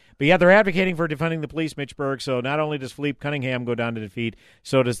used. But, yeah, they're advocating for defunding the police, Mitch Berg. So not only does Philippe Cunningham go down to defeat,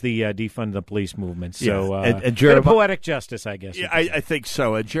 so does the defund the police movement. So and bit of poetic justice, I guess. Yeah, I think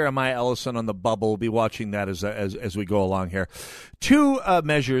so. And Jeremiah Ellison on the bubble will be watching that as we go along here. Two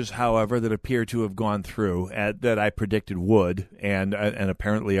measures, however, that appear to have gone through that I predicted would, and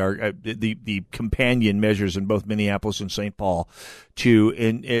apparently are the companion measures in both Minneapolis and St. Paul to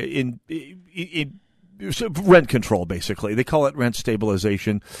in rent control. Basically, they call it rent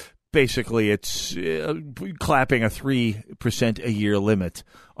stabilization. Basically, it's clapping a 3% a year limit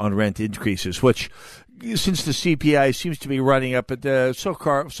on rent increases, which, since the CPI seems to be running up at so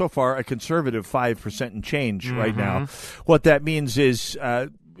far a conservative 5% and change right now, what that means is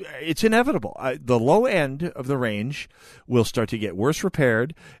it's inevitable. The low end of the range will start to get worse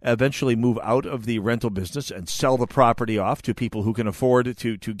repaired, eventually move out of the rental business and sell the property off to people who can afford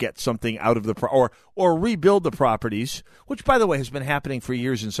to get something out of the or rebuild the properties, which, by the way, has been happening for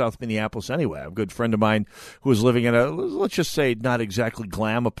years in South Minneapolis anyway. I have a good friend of mine who was living in a, let's just say, not exactly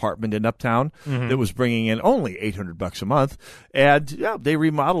glam apartment in Uptown that was bringing in only $800 a month, and they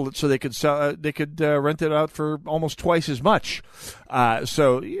remodeled it so they could rent it out for almost twice as much.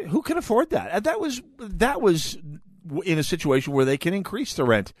 So who can afford that? And that was in a situation where they can increase the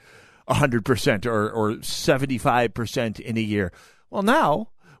rent 100% or 75% in a year. Well, now,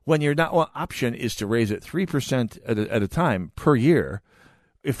 when your option is to raise it 3% at a time per year,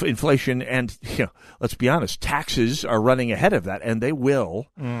 if inflation and, let's be honest, taxes are running ahead of that, and they will,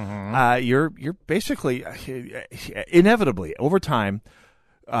 you're basically inevitably over time.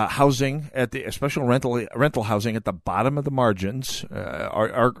 Housing at the special rental housing at the bottom of the margins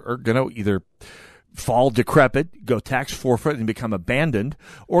are going to either fall decrepit, go tax forfeit, and become abandoned,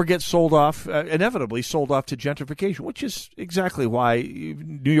 or get sold off, inevitably sold off to gentrification, which is exactly why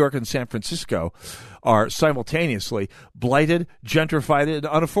New York and San Francisco are simultaneously blighted, gentrified, and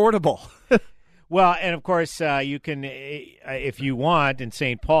unaffordable. Well, and of course, you can, if you want, in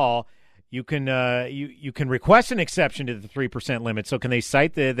St. Paul, you can you can request an exception to the 3% limit. So can they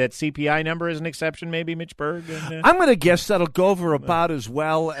cite that CPI number as an exception, maybe, Mitch Berg? I'm going to guess that'll go over about as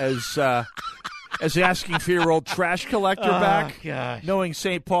well as asking for your old trash collector back, knowing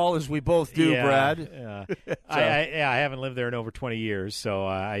St. Paul as we both do, Brad. Yeah. I haven't lived there in over 20 years, so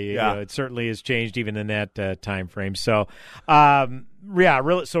it certainly has changed even in that time frame. So,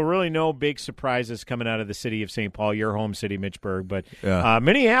 really no big surprises coming out of the city of St. Paul, your home city, Mitch Berg. But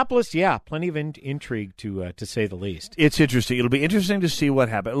Minneapolis, plenty of intrigue to say the least. It's interesting. It'll be interesting to see what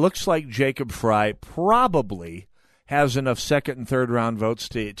happens. It looks like Jacob Frey probably has enough second and third round votes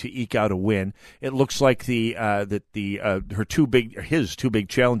to eke out a win. It looks like his two big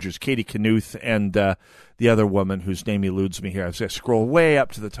challengers, Katie Knuth and the other woman whose name eludes me here. I was going to scroll way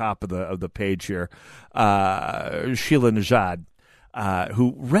up to the top of the page here, Sheila Nejad,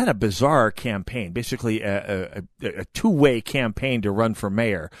 who ran a bizarre campaign, basically a two-way campaign to run for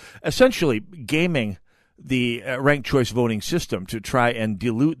mayor, essentially gaming the ranked choice voting system to try and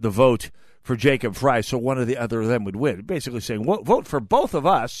dilute the vote for Jacob Frey, so one or the other of them would win. Basically saying, vote for both of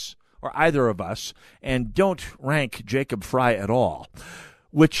us, or either of us, and don't rank Jacob Frey at all.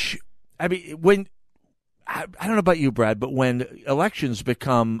 Which, I mean, I don't know about you, Brad, but when elections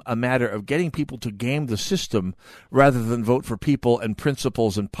become a matter of getting people to game the system rather than vote for people and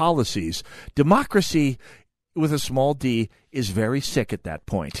principles and policies, democracy with a small d is very sick at that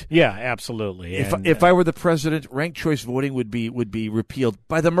point. Yeah, absolutely. If I were the president, ranked choice voting would be repealed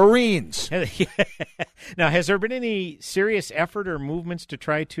by the Marines. Now, has there been any serious effort or movements to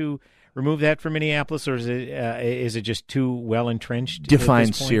try to remove that from Minneapolis, or is it just too well entrenched?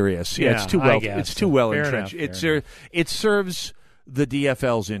 Define serious. Yeah, it's too well. It's too well Fair entrenched. Enough. It serves the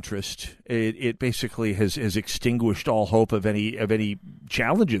DFL's interest. It basically has extinguished all hope of any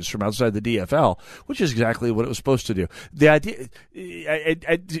challenges from outside the DFL, which is exactly what it was supposed to do. The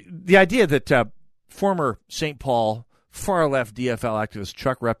idea that former St. Paul far left DFL activist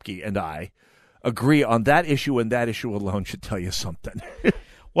Chuck Repke and I agree on that issue and that issue alone should tell you something.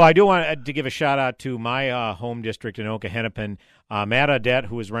 Well, I do want to give a shout-out to my home district in Okehennepin. Matt Audette,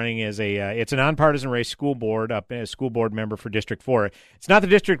 who is running as it's a nonpartisan race school board member for District 4. It's not the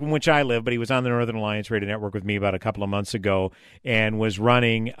district in which I live, but he was on the Northern Alliance Radio Network with me about a couple of months ago and was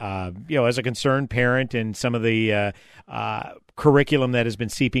running, as a concerned parent in some of the curriculum that has been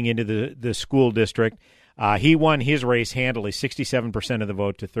seeping into the school district. He won his race handily, 67% of the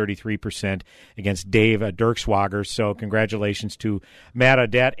vote to 33% against Dave Dirkswager. So congratulations to Matt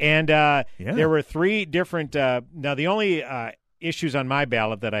Audette. And there were three different now the only issues on my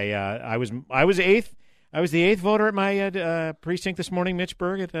ballot that I was eighth. I was the eighth voter at my precinct this morning, Mitch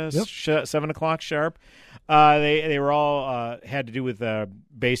Berg, at 7 o'clock sharp. They were all had to do with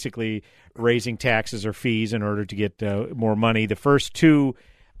basically raising taxes or fees in order to get more money. The first two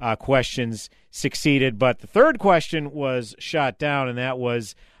questions succeeded, but the third question was shot down, and that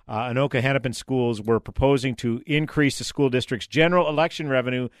was Anoka Hennepin schools were proposing to increase the school district's general election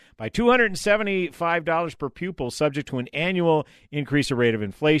revenue by $275 per pupil, subject to an annual increase of rate of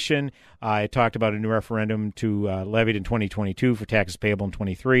inflation. I talked about a new referendum to levied in 2022 for taxes payable in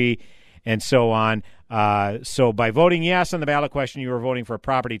 23, and so on. So by voting yes on the ballot question, you were voting for a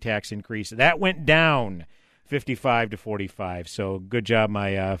property tax increase. That went down 55 to 45. So good job,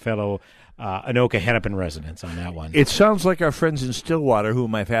 my fellow Anoka Hennepin residents on that one. It sounds like our friends in Stillwater,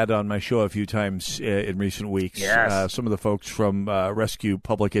 whom I've had on my show a few times in recent weeks. Yes. Some of the folks from Rescue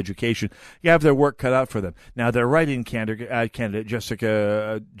Public Education, you have their work cut out for them. Now, their write-in candidate,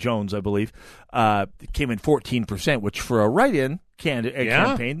 Jessica Jones, I believe, came in 14%, which for a write-in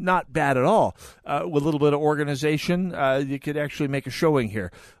campaign, not bad at all. With a little bit of organization, you could actually make a showing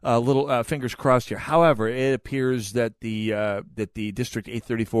here. Little fingers crossed here. However, it appears that the District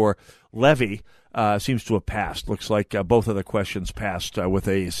 834 levy seems to have passed. Looks like both of the questions passed with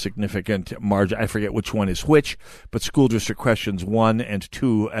a significant margin. I forget which one is which, but school district questions 1 and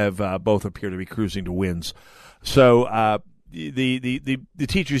 2 have both appear to be cruising to wins. So the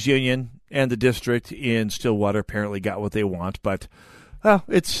teachers union and the district in Stillwater apparently got what they want, but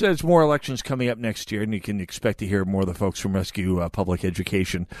it's more elections coming up next year, and you can expect to hear more of the folks from Rescue Public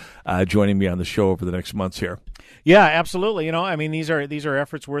Education joining me on the show over the next months here. Yeah, absolutely. I mean, these are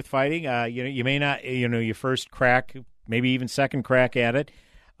efforts worth fighting. You may not, your first crack, maybe even second crack at it.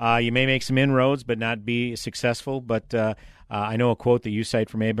 You may make some inroads, but not be successful. But I know a quote that you cite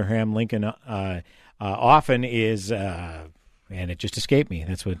from Abraham Lincoln often is. And it just escaped me.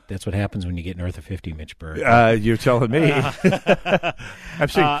 That's what happens when you get north of 50, Mitch Berg. You're telling me. I'm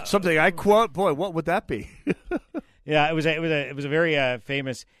saying something I quote. Boy, what would that be? Yeah, it was a very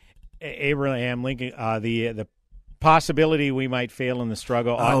famous Abraham Lincoln. The possibility we might fail in the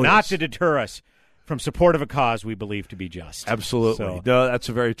struggle ought not to deter us from support of a cause we believe to be just. Absolutely. So, no, that's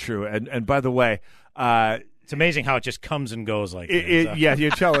very true. And by the way, it's amazing how it just comes and goes like that. Yeah,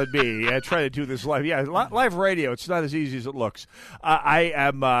 you're telling me. I try to do this live. Yeah, live radio. It's not as easy as it looks.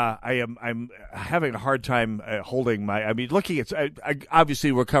 I'm having a hard time holding my. I mean, looking at.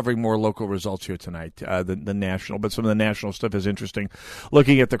 Obviously, we're covering more local results here tonight than national, but some of the national stuff is interesting.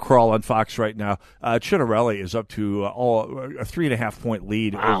 Looking at the crawl on Fox right now, Chinarelli is up to a 3.5 point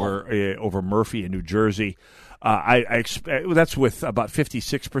lead over Murphy in New Jersey. I expect that's with about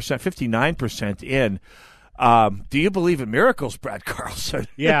 56%, 59% in. Do you believe in miracles, Brad Carlson?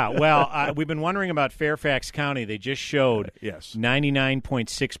 Yeah, well, we've been wondering about Fairfax County. They just showed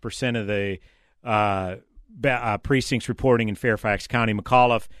 99.6% of the precincts reporting in Fairfax County.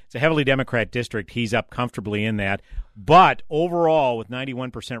 McAuliffe, it's a heavily Democrat district. He's up comfortably in that. But overall, with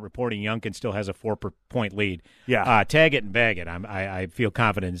 91% reporting, Youngkin still has a 4-point lead. Yeah. Tag it and bag it. I feel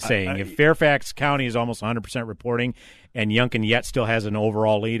confident in saying if Fairfax County is almost 100% reporting and Youngkin yet still has an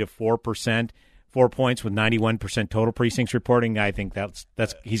overall lead of 4%, 4 points with 91% total precincts reporting, I think that's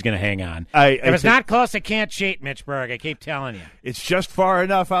he's going to hang on. If it's not close, it can't cheat, Mitch Berg. I keep telling you. It's just far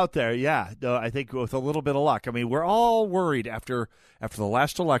enough out there, yeah. No, I think with a little bit of luck. I mean, we're all worried after the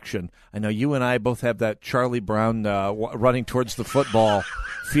last election. I know you and I both have that Charlie Brown running towards the football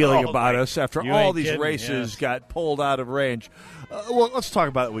feeling about us after all these races got pulled out of range. Well, let's talk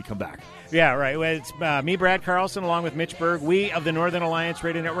about it when we come back. Yeah, right. Well, it's me, Brad Carlson, along with Mitch Berg. We of the Northern Alliance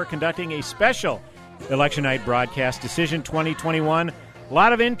Radio Network conducting a special Election Night broadcast, Decision 2021. A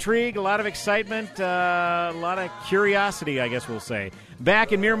lot of intrigue, a lot of excitement, a lot of curiosity, I guess we'll say.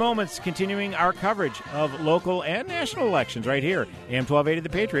 Back in mere moments, continuing our coverage of local and national elections right here. AM 1280 The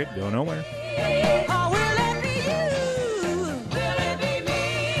Patriot. Go nowhere.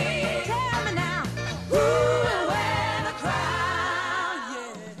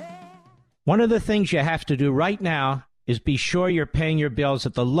 One of the things you have to do right now is be sure you're paying your bills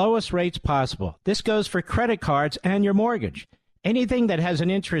at the lowest rates possible. This goes for credit cards and your mortgage. Anything that has an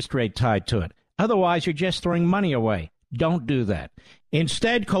interest rate tied to it. Otherwise, you're just throwing money away. Don't do that.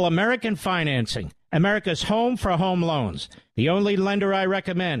 Instead, call American Financing, America's home for home loans. The only lender I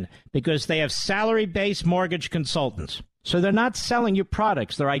recommend because they have salary-based mortgage consultants. So they're not selling you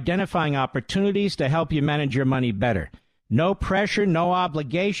products. They're identifying opportunities to help you manage your money better. No pressure, no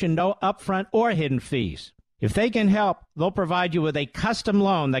obligation, no upfront or hidden fees. If they can help, they'll provide you with a custom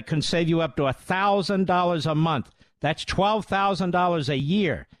loan that can save you up to $1,000 a month. That's $12,000 a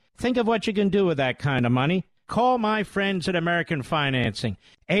year. Think of what you can do with that kind of money. Call my friends at American Financing.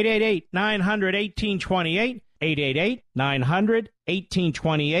 888-900-1828.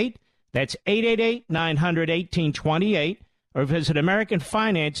 888-900-1828. That's 888-900-1828. Or visit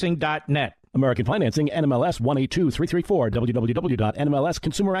AmericanFinancing.net. American Financing, NMLS 182334,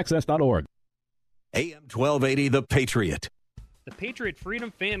 www.nmlsconsumeraccess.org. AM 1280, The Patriot. The Patriot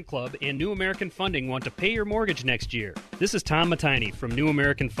Freedom Fan Club and New American Funding want to pay your mortgage next year. This is Tom Matini from New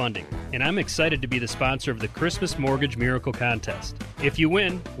American Funding, and I'm excited to be the sponsor of the Christmas Mortgage Miracle Contest. If you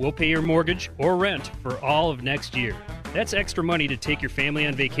win, we'll pay your mortgage or rent for all of next year. That's extra money to take your family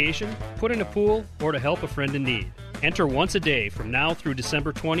on vacation, put in a pool, or to help a friend in need. Enter once a day from now through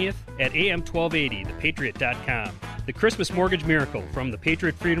December 20th at am1280thepatriot.com. The Christmas Mortgage Miracle from the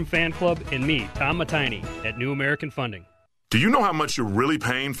Patriot Freedom Fan Club and me, Tom Matini, at New American Funding. Do you know how much you're really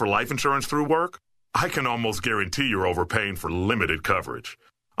paying for life insurance through work? I can almost guarantee you're overpaying for limited coverage.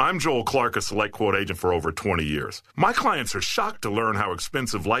 I'm Joel Clark, a Select Quote agent for over 20 years. My clients are shocked to learn how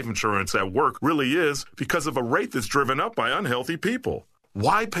expensive life insurance at work really is because of a rate that's driven up by unhealthy people.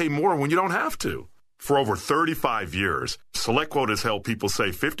 Why pay more when you don't have to? For over 35 years, SelectQuote has helped people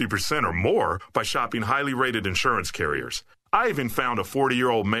save 50% or more by shopping highly rated insurance carriers. I even found a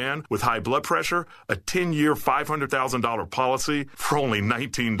 40-year-old man with high blood pressure a 10-year, $500,000 policy for only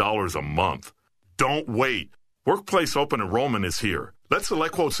 $19 a month. Don't wait. Workplace open enrollment is here. Let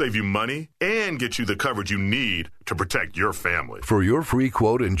SelectQuote save you money and get you the coverage you need to protect your family. For your free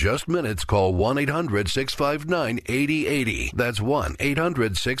quote in just minutes, call 1-800-659-8080. That's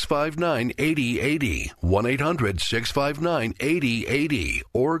 1-800-659-8080. 1-800-659-8080.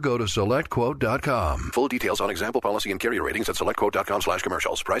 Or go to SelectQuote.com. Full details on example policy and carrier ratings at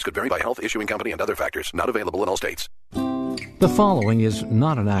SelectQuote.com/commercials. Price could vary by health, issuing company, and other factors. Not available in all states. The following is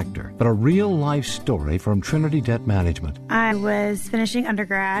not an actor, but a real-life story from Trinity Debt Management. I was finishing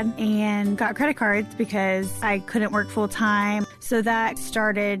undergrad and got credit cards because I couldn't work full-time, so that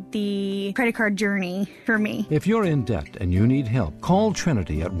started the credit card journey for me. If you're in debt and you need help, call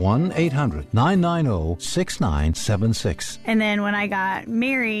Trinity at 1-800-990-6976. And then when I got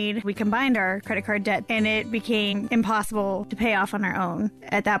married, we combined our credit card debt, and it became impossible to pay off on our own.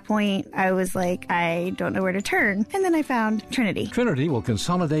 At that point, I was like, I don't know where to turn. And then I found Trinity. Trinity will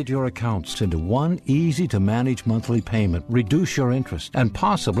consolidate your accounts into one easy-to-manage monthly payment, reduce your interest, and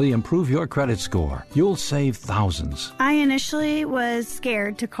possibly improve your credit score. You'll save thousands. I initially was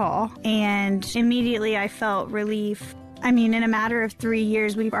scared to call, and immediately I felt relief. I mean, in a matter of 3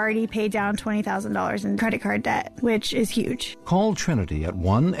 years, we've already paid down $20,000 in credit card debt, which is huge. Call Trinity at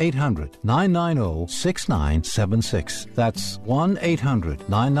 1-800-990-6976. That's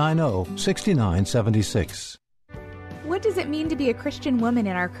 1-800-990-6976. What does it mean to be a Christian woman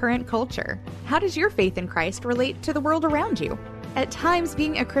in our current culture? How does your faith in Christ relate to the world around you? At times,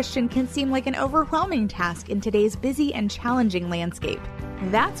 being a Christian can seem like an overwhelming task in today's busy and challenging landscape.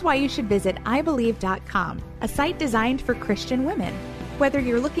 That's why you should visit ibelieve.com, a site designed for Christian women. Whether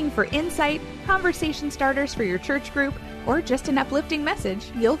you're looking for insight, conversation starters for your church group, or just an uplifting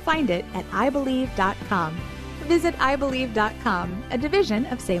message, you'll find it at ibelieve.com. Visit ibelieve.com, a division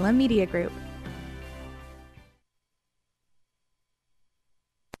of Salem Media Group.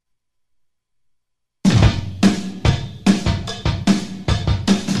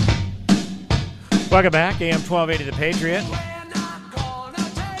 Welcome back, AM 1280 The Patriot.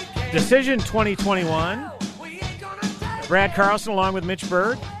 Decision 2021. Brad Carlson along with Mitch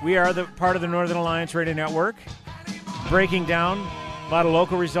Berg. We are the part of the Northern Alliance Radio Network, breaking down a lot of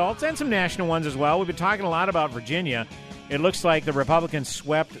local results and some national ones as well. We've been talking a lot about Virginia. It looks like the Republicans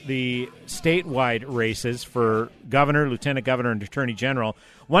swept the statewide races for governor, lieutenant governor, and attorney general.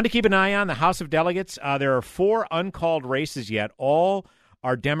 One to keep an eye on, the House of Delegates. There are 4 uncalled races yet. All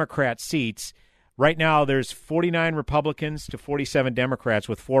are Democrat seats. Right now, there's 49 Republicans to 47 Democrats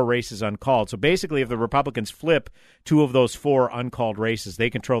with 4 races uncalled. So basically, if the Republicans flip 2 of those 4 uncalled races,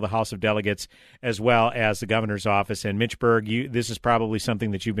 they control the House of Delegates as well as the governor's office. And Mitch Berg, this is probably something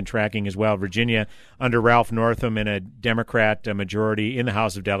that you've been tracking as well. Virginia, under Ralph Northam and a Democrat majority in the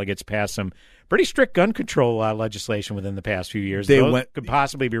House of Delegates, passed some pretty strict gun control legislation within the past few years. Those could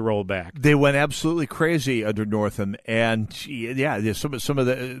possibly be rolled back. They went absolutely crazy under Northam, and there's some of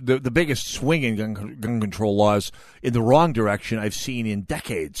the biggest swinging gun control laws in the wrong direction I've seen in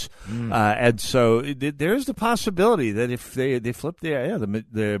decades. And so there's the possibility that if they flip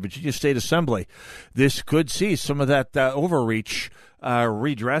the Virginia State Assembly, this could see some of that overreach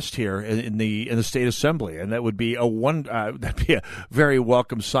redressed here in the state assembly, and that would be that'd be a very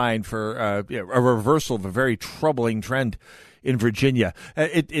welcome sign for a reversal of a very troubling trend in Virginia.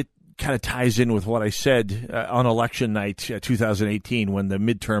 It kind of ties in with what I said on election night 2018 when the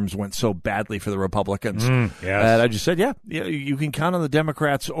midterms went so badly for the Republicans. Yes. And I just said, you can count on the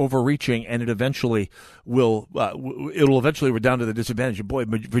Democrats overreaching, and it'll eventually redound to the disadvantage. And boy,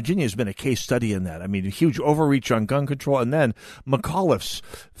 Virginia has been a case study in that. I mean, a huge overreach on gun control, and then McAuliffe's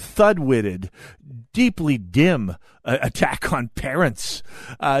thud-witted, deeply dim attack on parents.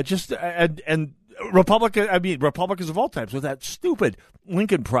 Republicans of all types with that stupid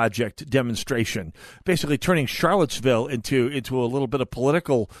Lincoln Project demonstration, basically turning Charlottesville into a little bit of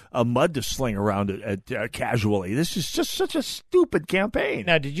political mud to sling around it casually. This is just such a stupid campaign.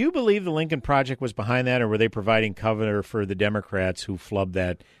 Now, did you believe the Lincoln Project was behind that, or were they providing cover for the Democrats who flubbed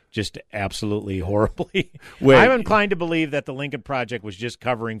that just absolutely horribly? I'm inclined to believe that the Lincoln Project was just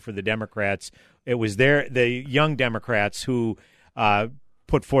covering for the Democrats. It was the young Democrats who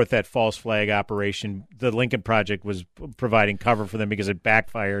put forth that false flag operation. The Lincoln Project was providing cover for them because it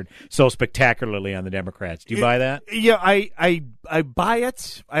backfired so spectacularly on the Democrats. Do you buy that? Yeah, I buy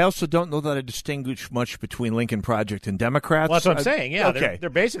it. I also don't know that I distinguish much between Lincoln Project and Democrats. Well, that's what I'm saying. Yeah, okay. They're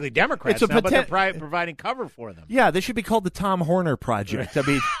basically Democrats now, but they're providing cover for them. Yeah, they should be called the Tom Horner Project. I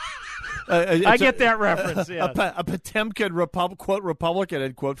mean, I get that reference. Yes. A Potemkin quote Republican,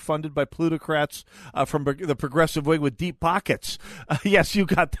 end quote, funded by plutocrats from the progressive wing with deep pockets. Yes, you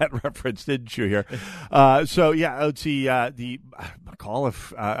got that reference, didn't you? Here, so yeah, let's see. The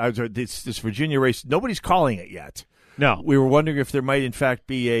McAuliffe, this Virginia race. Nobody's calling it yet. No, we were wondering if there might, in fact,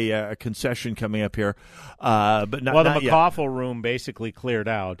 be a concession coming up here, but not. Well, the not McCaufle yet. Room basically cleared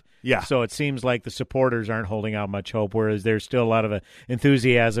out. Yeah. So it seems like the supporters aren't holding out much hope, whereas there's still a lot of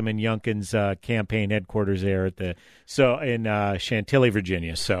enthusiasm in Youngkin's campaign headquarters there in Chantilly,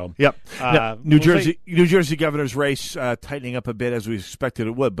 Virginia. So yep. New we'll Jersey governor's race tightening up a bit as we expected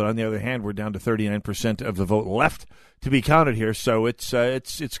it would, but on the other hand, we're down to 39% of the vote left to be counted here. So it's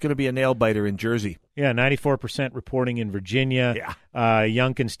going to be a nail biter in Jersey. Yeah, 94% reporting in Virginia. Yeah.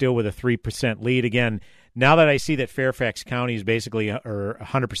 Youngkin still with a 3% lead. Again, now that I see that Fairfax County is basically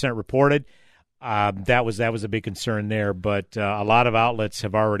 100% reported, that was a big concern there. But a lot of outlets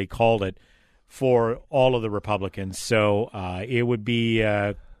have already called it for all of the Republicans. So it would be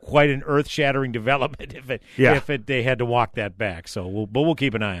quite an earth-shattering development if they had to walk that back. So we'll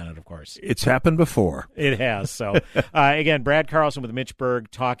keep an eye on it, of course. It's happened before. It has. So again, Brad Carlson with Mitch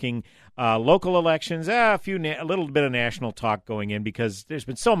Berg talking local elections, a little bit of national talk going in because there's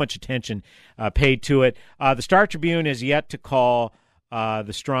been so much attention paid to it. The Star Tribune has yet to call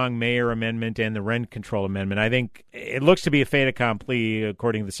the Strong Mayor Amendment and the Rent Control Amendment. I think it looks to be a fait accompli,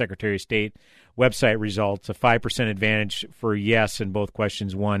 according to the Secretary of State website results, a 5% advantage for yes in both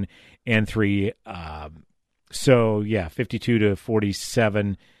questions 1 and 3. So, yeah, 52 to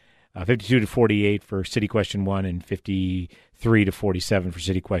 47, 52 to 48 for city question 1 and 53 to 47 for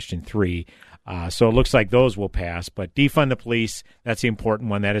city question 3. So it looks like those will pass. But defund the police, that's the important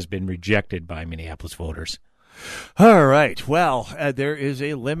one. That has been rejected by Minneapolis voters. All right. Well, there is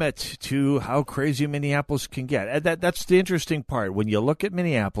a limit to how crazy Minneapolis can get. That's the interesting part. When you look at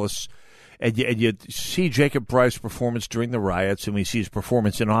Minneapolis and you see Jacob Bryce's performance during the riots, and we see his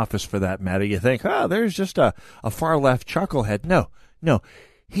performance in office for that matter, you think, there's just a far-left chucklehead. No.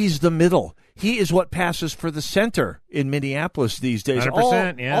 He's the middle. He is what passes for the center in Minneapolis these days.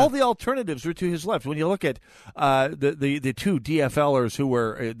 100%, all the alternatives are to his left. When you look at the two DFLers who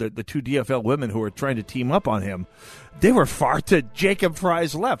were the two DFL women who were trying to team up on him, they were far to Jacob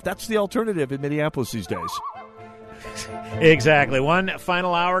Fry's left. That's the alternative in Minneapolis these days. Exactly. One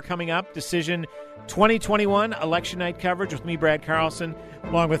final hour coming up. Decision 2021 election night coverage with me, Brad Carlson,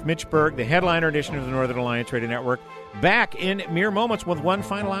 along with Mitch Berg, the headliner edition of the Northern Alliance Radio Network. Back in mere moments with one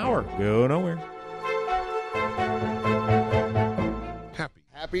final hour. Go nowhere.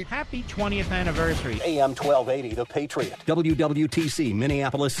 Happy 20th anniversary. AM 1280, The Patriot. WWTC,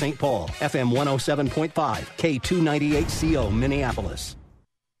 Minneapolis, St. Paul. FM 107.5. K298CO, Minneapolis.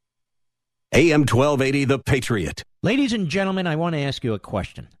 AM 1280, The Patriot. Ladies and gentlemen, I want to ask you a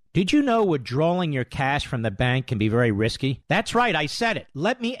question. Did you know withdrawing your cash from the bank can be very risky? That's right, I said it.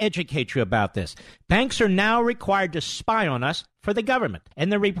 Let me educate you about this. Banks are now required to spy on us for the government,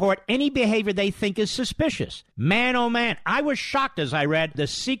 and they report any behavior they think is suspicious. Man, oh man, I was shocked as I read The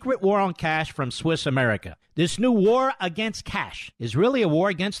Secret War on Cash from Swiss America. This new war against cash is really a war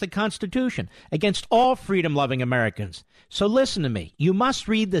against the Constitution, against all freedom-loving Americans. So listen to me. You must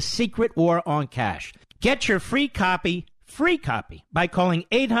read The Secret War on Cash. Get your free copy free copy by calling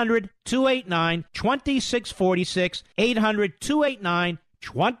 800-289-2646,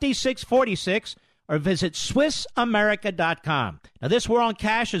 800-289-2646, or visit SwissAmerica.com. Now, this War on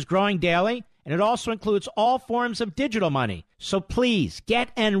Cash is growing daily, and it also includes all forms of digital money. So please get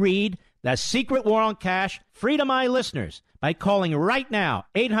and read The Secret War on Cash, free to my listeners, by calling right now,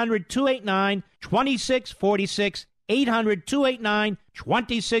 800-289-2646,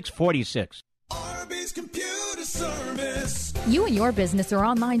 800-289-2646. Arby's Computer Service. You and your business are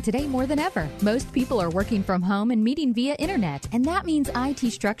online today more than ever. Most people are working from home and meeting via internet, and that means IT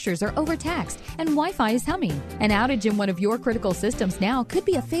structures are overtaxed and Wi-Fi is humming. An outage in one of your critical systems now could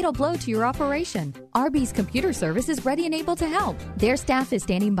be a fatal blow to your operation. Arby's Computer Service is ready and able to help. Their staff is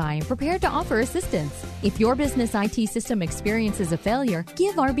standing by and prepared to offer assistance. If your business IT system experiences a failure,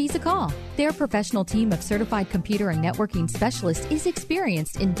 give Arby's a call. Their professional team of certified computer and networking specialists is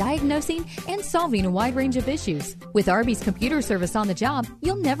experienced in diagnosing and solving a wide range of issues. With Arby's Computer Service on the job,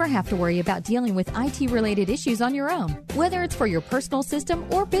 you'll never have to worry about dealing with IT-related issues on your own, whether it's for your personal system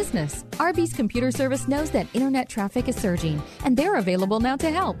or business. Arby's Computer Service knows that internet traffic is surging, and they're available now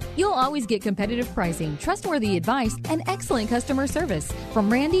to help. You'll always get competitive pricing, trustworthy advice, and excellent customer service from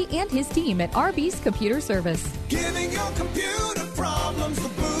Randy and his team at Arby's Computer Service. Giving your computer problems the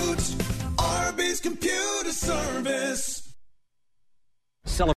boot. Arby's Computer Service.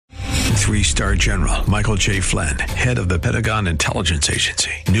 Three-star General Michael J. Flynn, head of the Pentagon Intelligence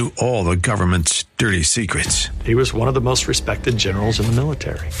Agency, knew all the government's dirty secrets. He was one of the most respected generals in the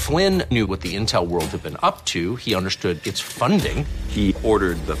military. Flynn knew what the intel world had been up to. He understood its funding. He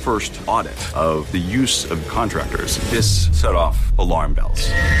ordered the first audit of the use of contractors. This set off alarm bells.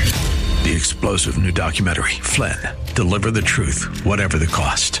 The explosive new documentary, Flynn, Deliver the Truth, Whatever the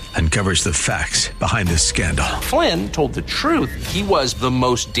Cost, uncovers the facts behind this scandal. Flynn told the truth. He was the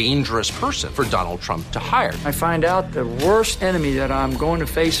most dangerous person for Donald Trump to hire. I find out the worst enemy that I'm going to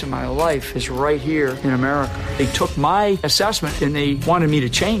face in my life is right here in America. They took my assessment and they wanted me to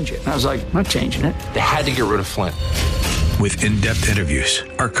change it. And I was like, I'm not changing it. They had to get rid of Flynn. With in-depth interviews,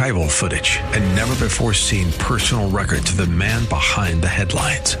 archival footage, and never-before-seen personal records of the man behind the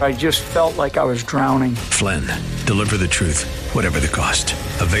headlines. I just felt like I was drowning. Flynn, Deliver the Truth, Whatever the Cost.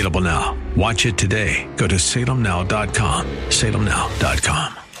 Available now. Watch it today. Go to salemnow.com.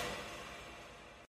 salemnow.com.